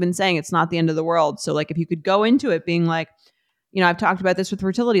she's even saying it's not the end of the world. So like if you could go into it being like, I've talked about this with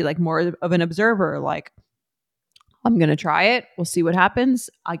fertility, like more of an observer, like I'm going to try it. We'll see what happens.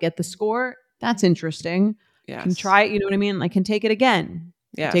 I get the score. That's interesting. Yes. Can try it. You know what I mean? Like can take it again.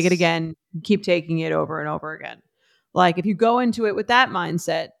 Yes. Take it again. Keep taking it over and over again. Like if you go into it with that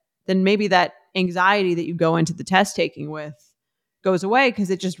mindset, then maybe that anxiety that you go into the test taking with goes away because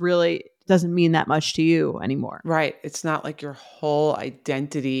it just really doesn't mean that much to you anymore. Right. It's not like your whole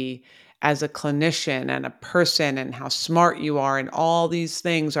identity as a clinician and a person and how smart you are and all these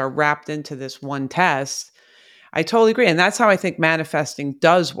things are wrapped into this one test. I totally agree. And that's how I think manifesting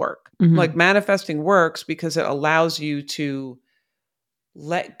does work. Like manifesting works because it allows you to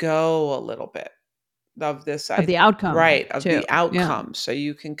let go a little bit of this Of the outcome, right, of too. the outcome. So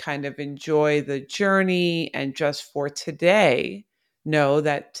you can kind of enjoy the journey and just for today, know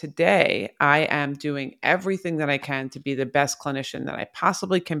that today I am doing everything that I can to be the best clinician that I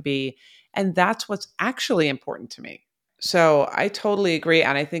possibly can be. And that's what's actually important to me. So I totally agree.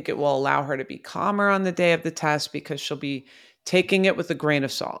 And I think it will allow her to be calmer on the day of the test because she'll be taking it with a grain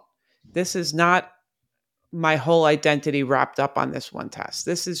of salt. This is not my whole identity wrapped up on this one test.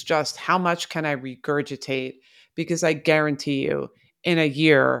 This is just how much can I regurgitate? Because I guarantee you, in a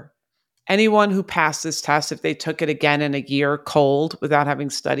year, anyone who passed this test, if they took it again in a year cold without having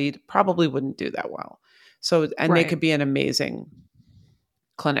studied, probably wouldn't do that well. So, and they could be an amazing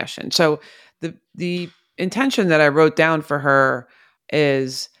clinician. So the intention that I wrote down for her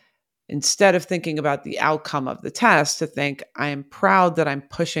is instead of thinking about the outcome of the test, to think, I am proud that I'm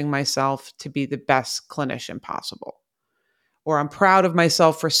pushing myself to be the best clinician possible. Or I'm proud of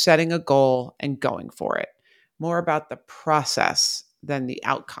myself for setting a goal and going for it. More about the process than the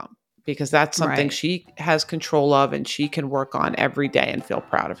outcome, because that's something she has control of and she can work on every day and feel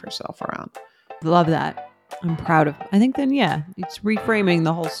proud of herself around. Love that. I'm proud of. I think then, yeah, it's reframing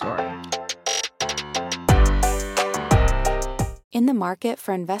the whole story. In the market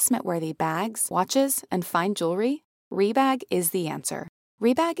for investment-worthy bags, watches, and fine jewelry, Rebag is the answer.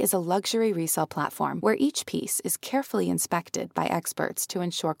 Rebag is a luxury resale platform where each piece is carefully inspected by experts to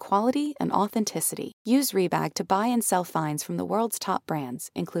ensure quality and authenticity. Use Rebag to buy and sell finds from the world's top brands,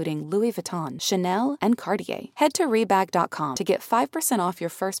 including Louis Vuitton, Chanel, and Cartier. Head to Rebag.com to get 5% off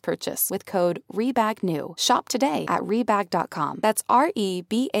your first purchase with code REBAGNEW. Shop today at Rebag.com. That's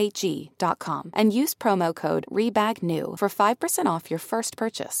REBAG.com. And use promo code REBAGNEW for 5% off your first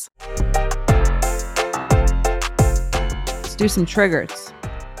purchase. Do some triggers.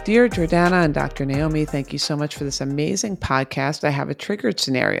 Dear Jordana and Dr. Naomi, thank you so much for this amazing podcast. I have a triggered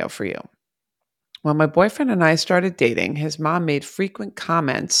scenario for you. When my boyfriend and I started dating, his mom made frequent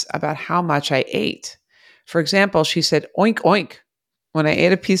comments about how much I ate. For example, she said, oink, oink, when I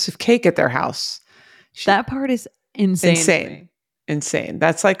ate a piece of cake at their house. That part is insane. Insane.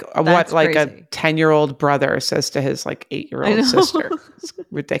 That's like what like a 10-year-old brother says to his like 8-year-old sister. It's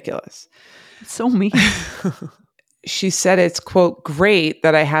ridiculous. It's so mean. She said it's, quote, great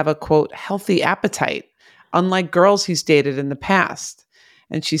that I have a, quote, healthy appetite, unlike girls he's dated in the past.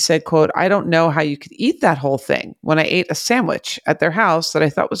 And she said, quote, I don't know how you could eat that whole thing when I ate a sandwich at their house that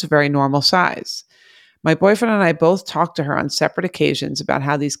I thought was a very normal size. My boyfriend and I both talked to her on separate occasions about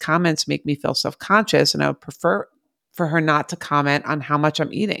how these comments make me feel self-conscious, and I would prefer for her not to comment on how much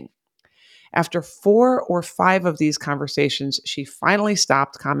I'm eating. After 4 or 5 of these conversations, she finally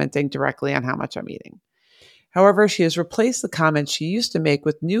stopped commenting directly on how much I'm eating. However, she has replaced the comments she used to make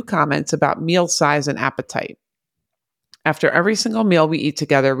with new comments about meal size and appetite. After every single meal we eat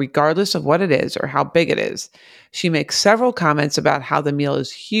together, regardless of what it is or how big it is, she makes several comments about how the meal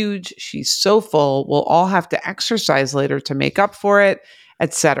is huge, she's so full, we'll all have to exercise later to make up for it,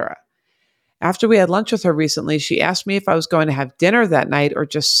 etc. After we had lunch with her recently, she asked me if I was going to have dinner that night or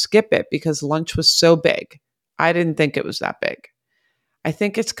just skip it because lunch was so big. I didn't think it was that big. I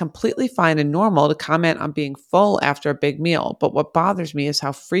think it's completely fine and normal to comment on being full after a big meal, but what bothers me is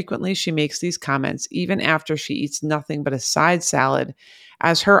how frequently she makes these comments even after she eats nothing but a side salad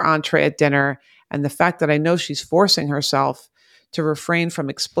as her entree at dinner, and the fact that I know she's forcing herself to refrain from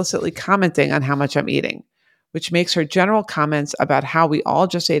explicitly commenting on how much I'm eating, which makes her general comments about how we all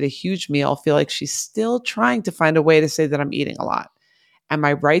just ate a huge meal feel like she's still trying to find a way to say that I'm eating a lot. Am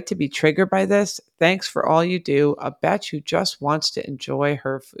I right to be triggered by this? Thanks for all you do. A bitch who just wants to enjoy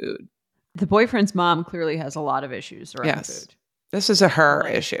her food. The boyfriend's mom clearly has a lot of issues around food. This is a her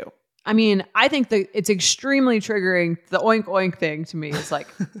issue. I mean, I think that it's extremely triggering. The oink oink thing to me is like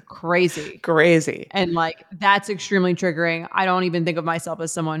crazy. Crazy. And like, that's extremely triggering. I don't even think of myself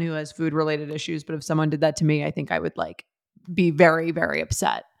as someone who has food related issues, but if someone did that to me, I think I would like be very, very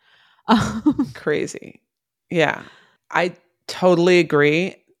upset. Crazy. Yeah. I totally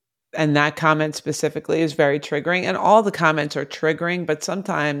agree. And that comment specifically is very triggering. And all the comments are triggering, but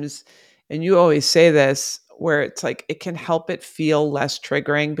sometimes, and you always say this, where it's like, it can help it feel less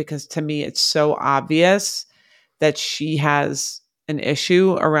triggering because to me, it's so obvious that she has an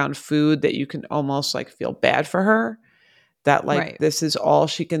issue around food that you can almost like feel bad for her. That like, this is all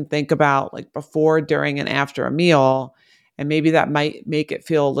she can think about like before, during, and after a meal. And maybe that might make it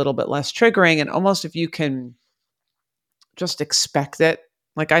feel a little bit less triggering. And almost if you can just expect it.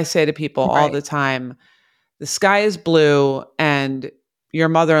 Like I say to people all the time, the sky is blue and your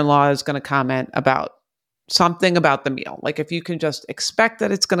mother-in-law is going to comment about something about the meal. Like if you can just expect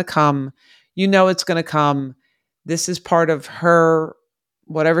that it's going to come, you know it's going to come. This is part of her,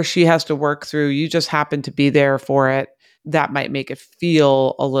 whatever she has to work through. You just happen to be there for it. That might make it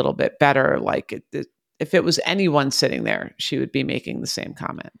feel a little bit better. Like if it was anyone sitting there, she would be making the same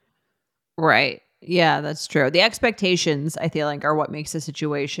comment. Right. Yeah, that's true. The expectations, I feel like, are what makes a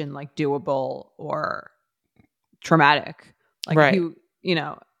situation like doable or traumatic. Like Right.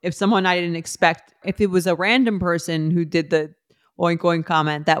 if if someone I didn't expect, if it was a random person who did the oink oink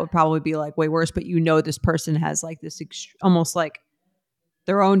comment, that would probably be like way worse. But this person has like this almost like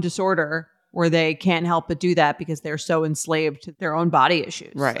their own disorder where they can't help but do that because they're so enslaved to their own body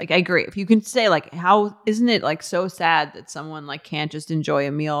issues. Right. Like I agree. If you can say like, how isn't it like so sad that someone like can't just enjoy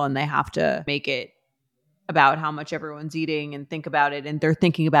a meal and they have to make it about how much everyone's eating and think about it, and they're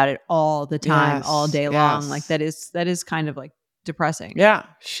thinking about it all the time, Yes, all day long. yes. Like that is kind of like depressing. Yeah,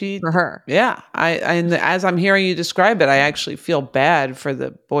 for her. Yeah, and as I'm hearing you describe it, I actually feel bad for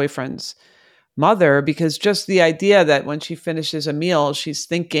the boyfriend's mother, because just the idea that when she finishes a meal, she's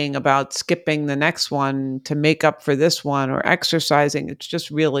thinking about skipping the next one to make up for this one or exercising. It's just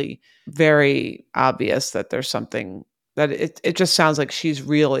really very obvious that there's something that it just sounds like she's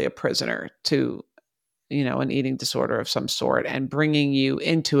really a prisoner to, an eating disorder of some sort, and bringing you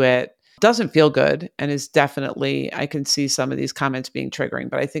into it doesn't feel good, and is definitely, I can see some of these comments being triggering.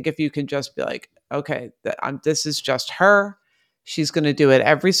 But I think if you can just be like, okay, this is just her. She's going to do it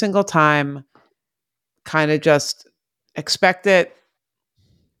every single time. Kind of just expect it,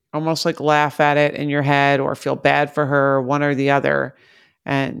 almost like laugh at it in your head or feel bad for her, one or the other,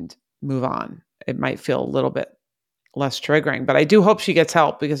 and move on. It might feel a little bit less triggering, but I do hope she gets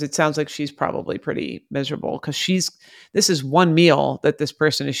help, because it sounds like she's probably pretty miserable, because this is one meal that this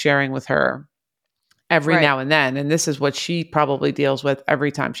person is sharing with her every Right. now and then. And this is what she probably deals with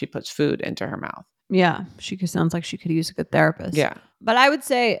every time she puts food into her mouth. Yeah. Sounds like she could use a good therapist. Yeah. But I would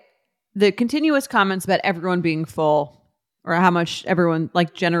say the continuous comments about everyone being full, or how much everyone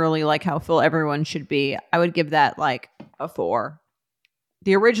like generally like how full everyone should be, I would give that like a 4.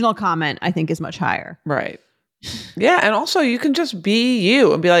 The original comment I think is much higher. Right. Yeah. And also you can just be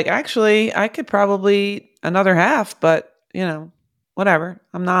you and be like, actually, I could probably another half, but whatever,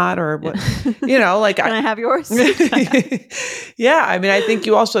 I'm not, or what, like, Can I have yours? Yeah. I mean, I think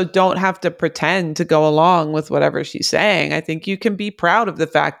you also don't have to pretend to go along with whatever she's saying. I think you can be proud of the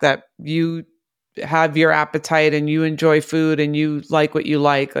fact that you have your appetite and you enjoy food and you like what you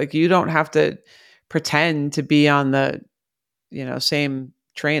like. Like, you don't have to pretend to be on the, same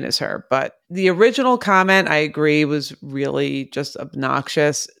train as her. But the original comment, I agree, was really just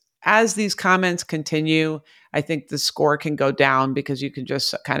obnoxious. As these comments continue, I think the score can go down, because you can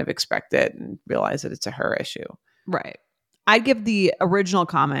just kind of expect it and realize that it's a her issue. Right. I'd give the original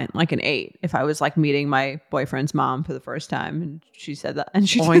comment like an 8 if I was like meeting my boyfriend's mom for the first time and she said that. And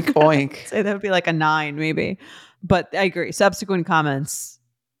she Oink, did that. oink. Say that would be like a 9 maybe. But I agree. Subsequent comments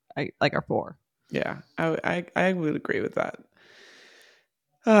are 4. Yeah, I would agree with that.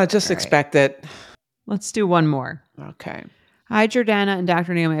 Just All right. expect it. Let's do one more. Okay. Hi, Jordana and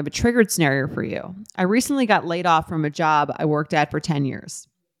Dr. Naomi. I have a triggered scenario for you. I recently got laid off from a job I worked at for 10 years.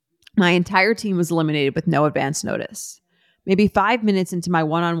 My entire team was eliminated with no advance notice. Maybe 5 minutes into my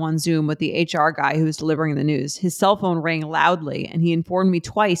one-on-one Zoom with the HR guy who was delivering the news, his cell phone rang loudly and he informed me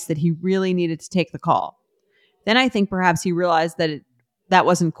twice that he really needed to take the call. Then I think perhaps he realized that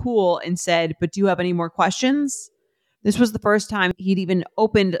wasn't cool and said, "But do you have any more questions?" This was the first time he'd even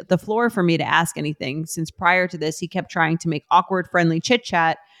opened the floor for me to ask anything, since prior to this, he kept trying to make awkward, friendly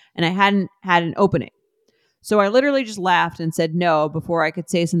chit-chat, and I hadn't had an opening. So I literally just laughed and said no before I could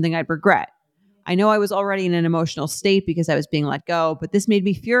say something I'd regret. I know I was already in an emotional state because I was being let go, but this made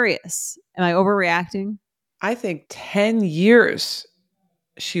me furious. Am I overreacting? I think 10 years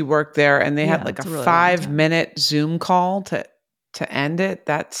she worked there, and they had like a really long 5-minute Zoom call to end it.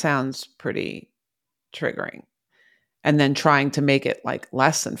 That sounds pretty triggering. And then trying to make it like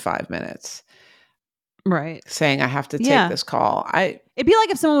less than 5 minutes. Right. Saying, I have to take this call. It'd be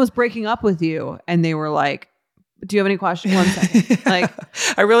like if someone was breaking up with you and they were like, "Do you have any questions?" 1 second. Like,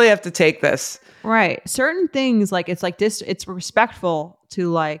 I really have to take this. Right. Certain things, like it's like this, it's respectful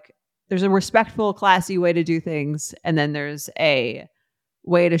to like, there's a respectful, classy way to do things. And then there's a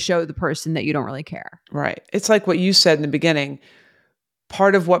way to show the person that you don't really care. Right. It's like what you said in the beginning.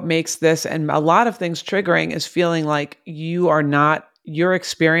 Part of what makes this and a lot of things triggering is feeling like your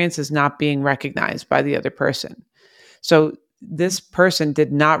experience is not being recognized by the other person. So this person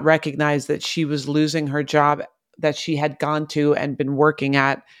did not recognize that she was losing her job that she had gone to and been working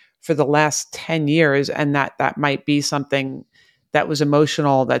at for the last 10 years. And that might be something that was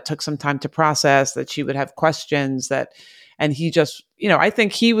emotional, that took some time to process, that she would have questions and he just, I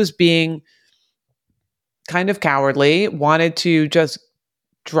think he was being kind of cowardly, wanted to just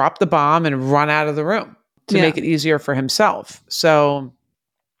drop the bomb and run out of the room to make it easier for himself. So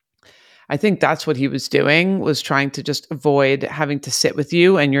I think that's what he was doing, was trying to just avoid having to sit with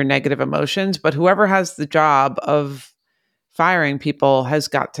you and your negative emotions. But whoever has the job of firing people has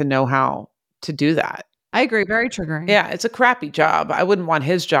got to know how to do that. I agree. Very triggering. Yeah, it's a crappy job. I wouldn't want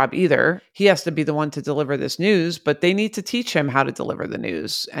his job either. He has to be the one to deliver this news, but they need to teach him how to deliver the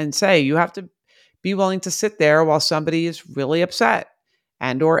news and say, you have to be willing to sit there while somebody is really upset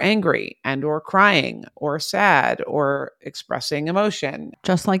and or angry and or crying or sad or expressing emotion.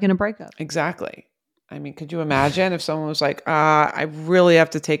 Just like in a breakup. Exactly. I mean, could you imagine if someone was like, I really have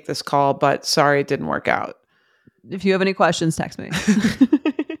to take this call, but sorry, it didn't work out. If you have any questions, text me.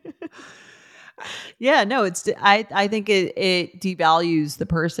 Yeah, no, I think it devalues the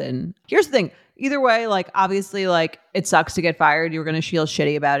person. Here's the thing. Either way, like, obviously, like, it sucks to get fired. You're going to feel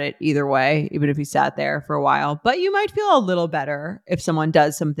shitty about it either way, even if you sat there for a while. But you might feel a little better if someone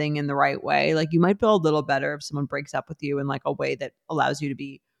does something in the right way. Like, you might feel a little better if someone breaks up with you in like a way that allows you to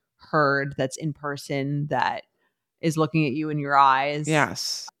be heard, that's in person, that is looking at you in your eyes.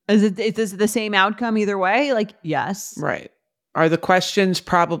 Yes. Is it the same outcome either way? Like, yes. Right. Are the questions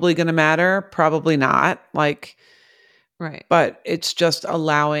probably going to matter? Probably not. Like, right. But it's just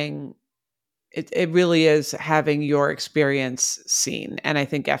allowing it really is having your experience seen. And I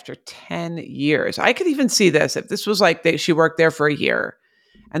think after 10 years, I could even see this. If this was like she worked there for a year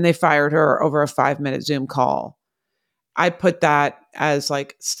and they fired her over a 5-minute Zoom call, I put that as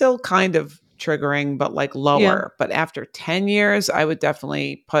like still kind of triggering, but like lower. Yeah. But after 10 years, I would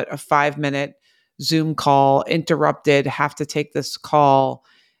definitely put a 5-minute Zoom call interrupted, have to take this call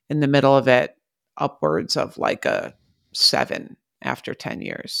in the middle of it, upwards of like a 7 after 10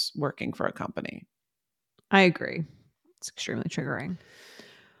 years working for a company. I agree. It's extremely triggering.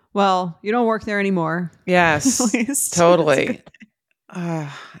 Well, you don't work there anymore. Yes, totally.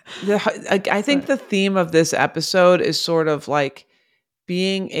 I think the theme of this episode is sort of like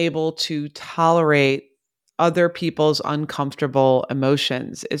being able to tolerate other people's uncomfortable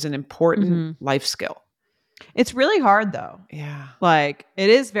emotions is an important life skill. It's really hard though. Yeah. Like, it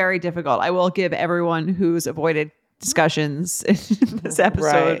is very difficult. I will give everyone who's avoided discussions in this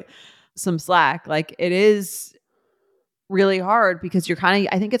episode some slack. Like, it is really hard because you're kind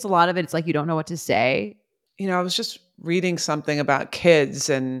of, I think it's a lot of it. It's like, you don't know what to say. I was just reading something about kids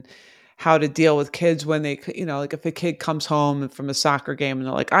and how to deal with kids when they, like if a kid comes home from a soccer game and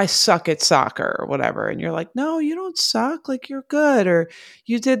they're like, I suck at soccer or whatever. And you're like, no, you don't suck. Like, you're good. Or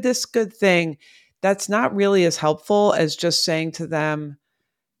you did this good thing. That's not really as helpful as just saying to them,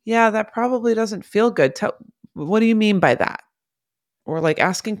 yeah, that probably doesn't feel good. What do you mean by that? Or like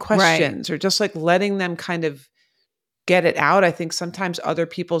asking questions or just like letting them kind of get it out. I think sometimes other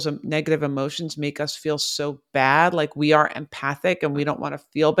people's negative emotions make us feel so bad. Like, we are empathic and we don't want to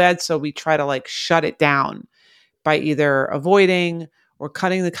feel bad. So we try to like shut it down by either avoiding or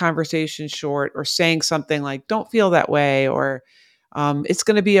cutting the conversation short or saying something like, don't feel that way, or it's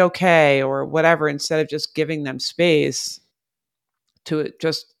going to be okay, or whatever, instead of just giving them space to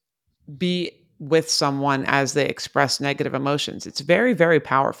just be with someone as they express negative emotions. It's very, very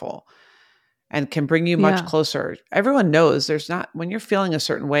powerful and can bring you much closer. Everyone knows when you're feeling a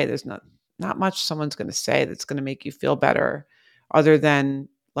certain way, there's not much someone's going to say that's going to make you feel better, other than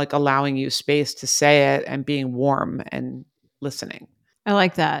like allowing you space to say it and being warm and listening. I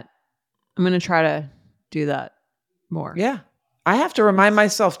like that. I'm going to try to do that more. Yeah. I have to remind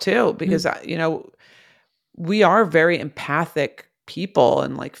myself too, because we are very empathic people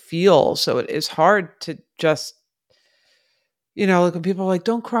and like feel, so it is hard to just, like when people are like,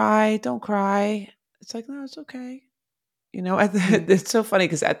 don't cry. It's like, no, it's okay. It's so funny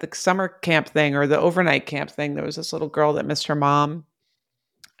because at the summer camp thing or the overnight camp thing, there was this little girl that missed her mom.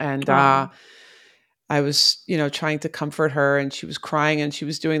 And I was, trying to comfort her, and she was crying and she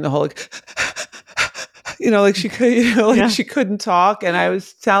was doing the whole, like, like she could, she couldn't talk. And I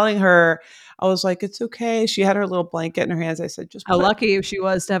was telling her, I was like, it's okay. She had her little blanket in her hands. I said, how lucky she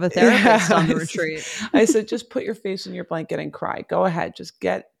was to have a therapist on the retreat. I said, just put your face in your blanket and cry. Go ahead. Just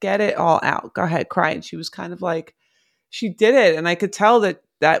get it all out. Go ahead, cry. And she was kind of like, she did it. And I could tell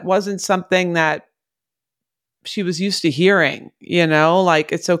that wasn't something that she was used to hearing,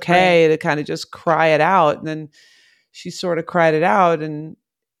 like it's okay to kind of just cry it out. And then she sort of cried it out. And,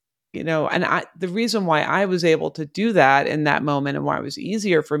 the reason why I was able to do that in that moment and why it was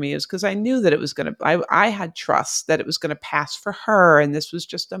easier for me is because I knew that it was going to, I had trust that it was going to pass for her. And this was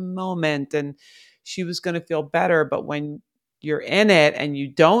just a moment and she was going to feel better. But when you're in it and you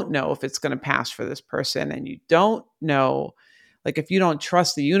don't know if it's going to pass for this person, and you don't know, like, if you don't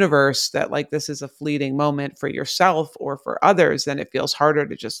trust the universe that like this is a fleeting moment for yourself or for others, then it feels harder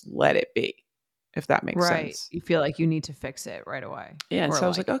to just let it be, if that makes sense. You feel like you need to fix it right away. Yeah. And Or so I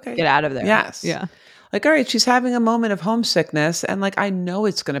was like, okay, get out of there. yes. Yeah. Like, all right, she's having a moment of homesickness, and like, I know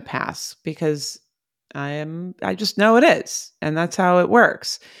it's going to pass because I just know it is. And that's how it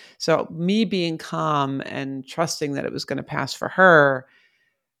works. So me being calm and trusting that it was going to pass for her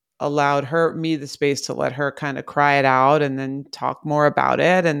allowed me the space to let her kind of cry it out and then talk more about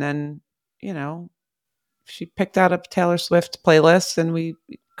it. And then, you know, she picked out a Taylor Swift playlist and we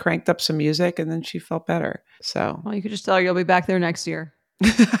cranked up some music, and then she felt better. So, Well, you could just tell her you'll be back there next year.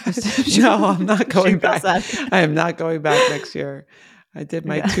 no, I'm not going back. That. I am not going back next year. I did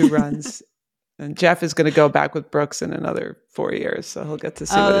my 2 runs. And Jeff is going to go back with Brooks in another 4 years, so he'll get to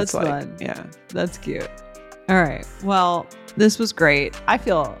see what it's like. Fun. Yeah, that's cute. All right. Well, this was great. I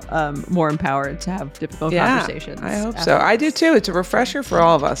feel more empowered to have difficult conversations. I hope so. I do too. It's a refresher for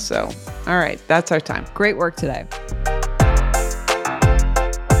all of us. So, all right, that's our time. Great work today.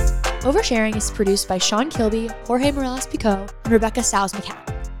 Oversharing is produced by Sean Kilby, Jorge Morales-Pico, and Rebecca Stiles-McCann.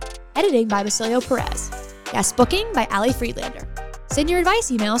 Editing by Basilio Perez. Guest booking by Ali Friedlander. Send your advice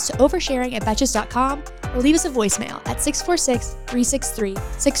emails to oversharing@betches.com or leave us a voicemail at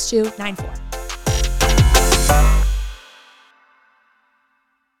 646-363-6294.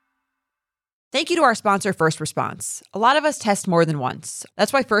 Thank you to our sponsor, First Response. A lot of us test more than once.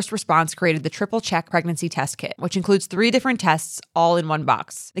 That's why First Response created the Triple Check Pregnancy Test Kit, which includes 3 different tests all in one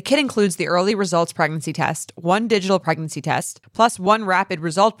box. The kit includes the Early Results Pregnancy Test, 1 digital pregnancy test, plus 1 rapid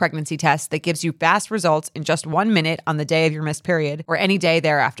result pregnancy test that gives you fast results in just 1 minute on the day of your missed period or any day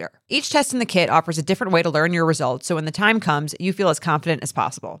thereafter. Each test in the kit offers a different way to learn your results, so when the time comes, you feel as confident as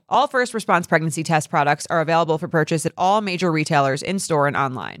possible. All First Response pregnancy test products are available for purchase at all major retailers in-store and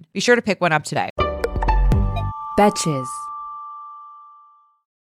online. Be sure to pick one up today. Betches.